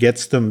point,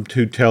 gets them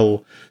to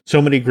tell so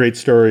many great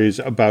stories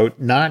about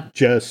not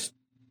just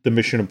the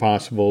Mission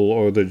Impossible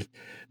or the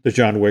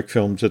John Wick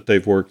films that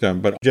they've worked on,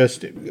 but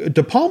just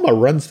De Palma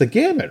runs the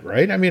gamut,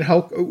 right? I mean,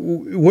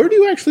 where do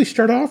you actually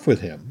start off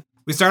with him?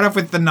 We start off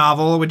with the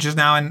novel, which is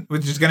going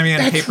to be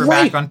in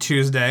paperback on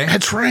Tuesday.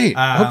 That's right.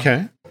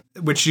 Okay.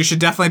 Which you should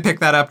definitely pick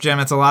that up, Jim.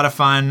 It's a lot of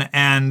fun.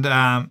 And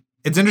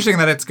it's interesting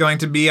that it's going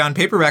to be on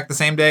paperback the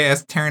same day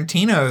as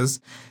Tarantino's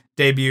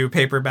debut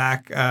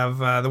paperback of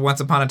the Once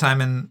Upon a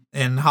Time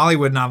in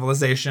Hollywood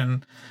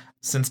novelization,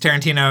 since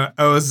Tarantino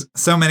owes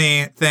so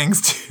many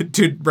things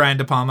to Brian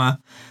De Palma.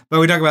 But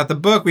we talk about the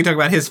book. We talk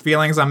about his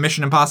feelings on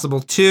Mission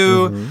Impossible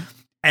 2.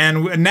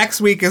 And next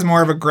week is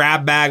more of a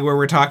grab bag where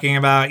we're talking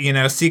about,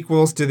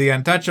 sequels to The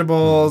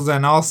Untouchables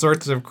and all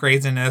sorts of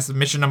craziness.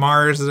 Mission to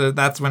Mars,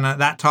 that's when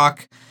that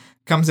talk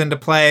comes into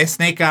play.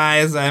 Snake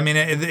Eyes. I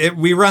mean,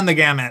 we run the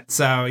gamut.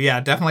 So,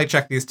 yeah, definitely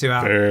check these 2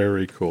 out.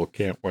 Very cool.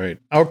 Can't wait.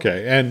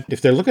 Okay. And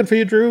if they're looking for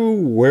you, Drew,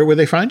 where would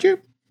they find you?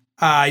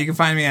 You can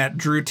find me at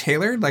Drew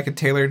Tailored, like a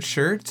tailored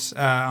shirt,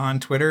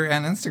 on Twitter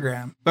and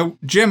Instagram. But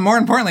Jim, more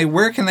importantly,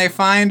 where can they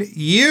find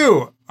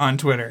you on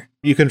Twitter?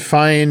 You can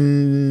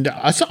find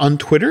us on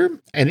Twitter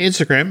and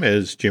Instagram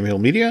as Jim Hill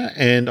Media,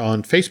 and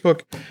on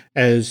Facebook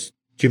as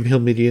Jim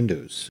Hill Media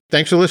News.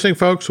 Thanks for listening,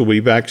 folks. We'll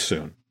be back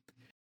soon.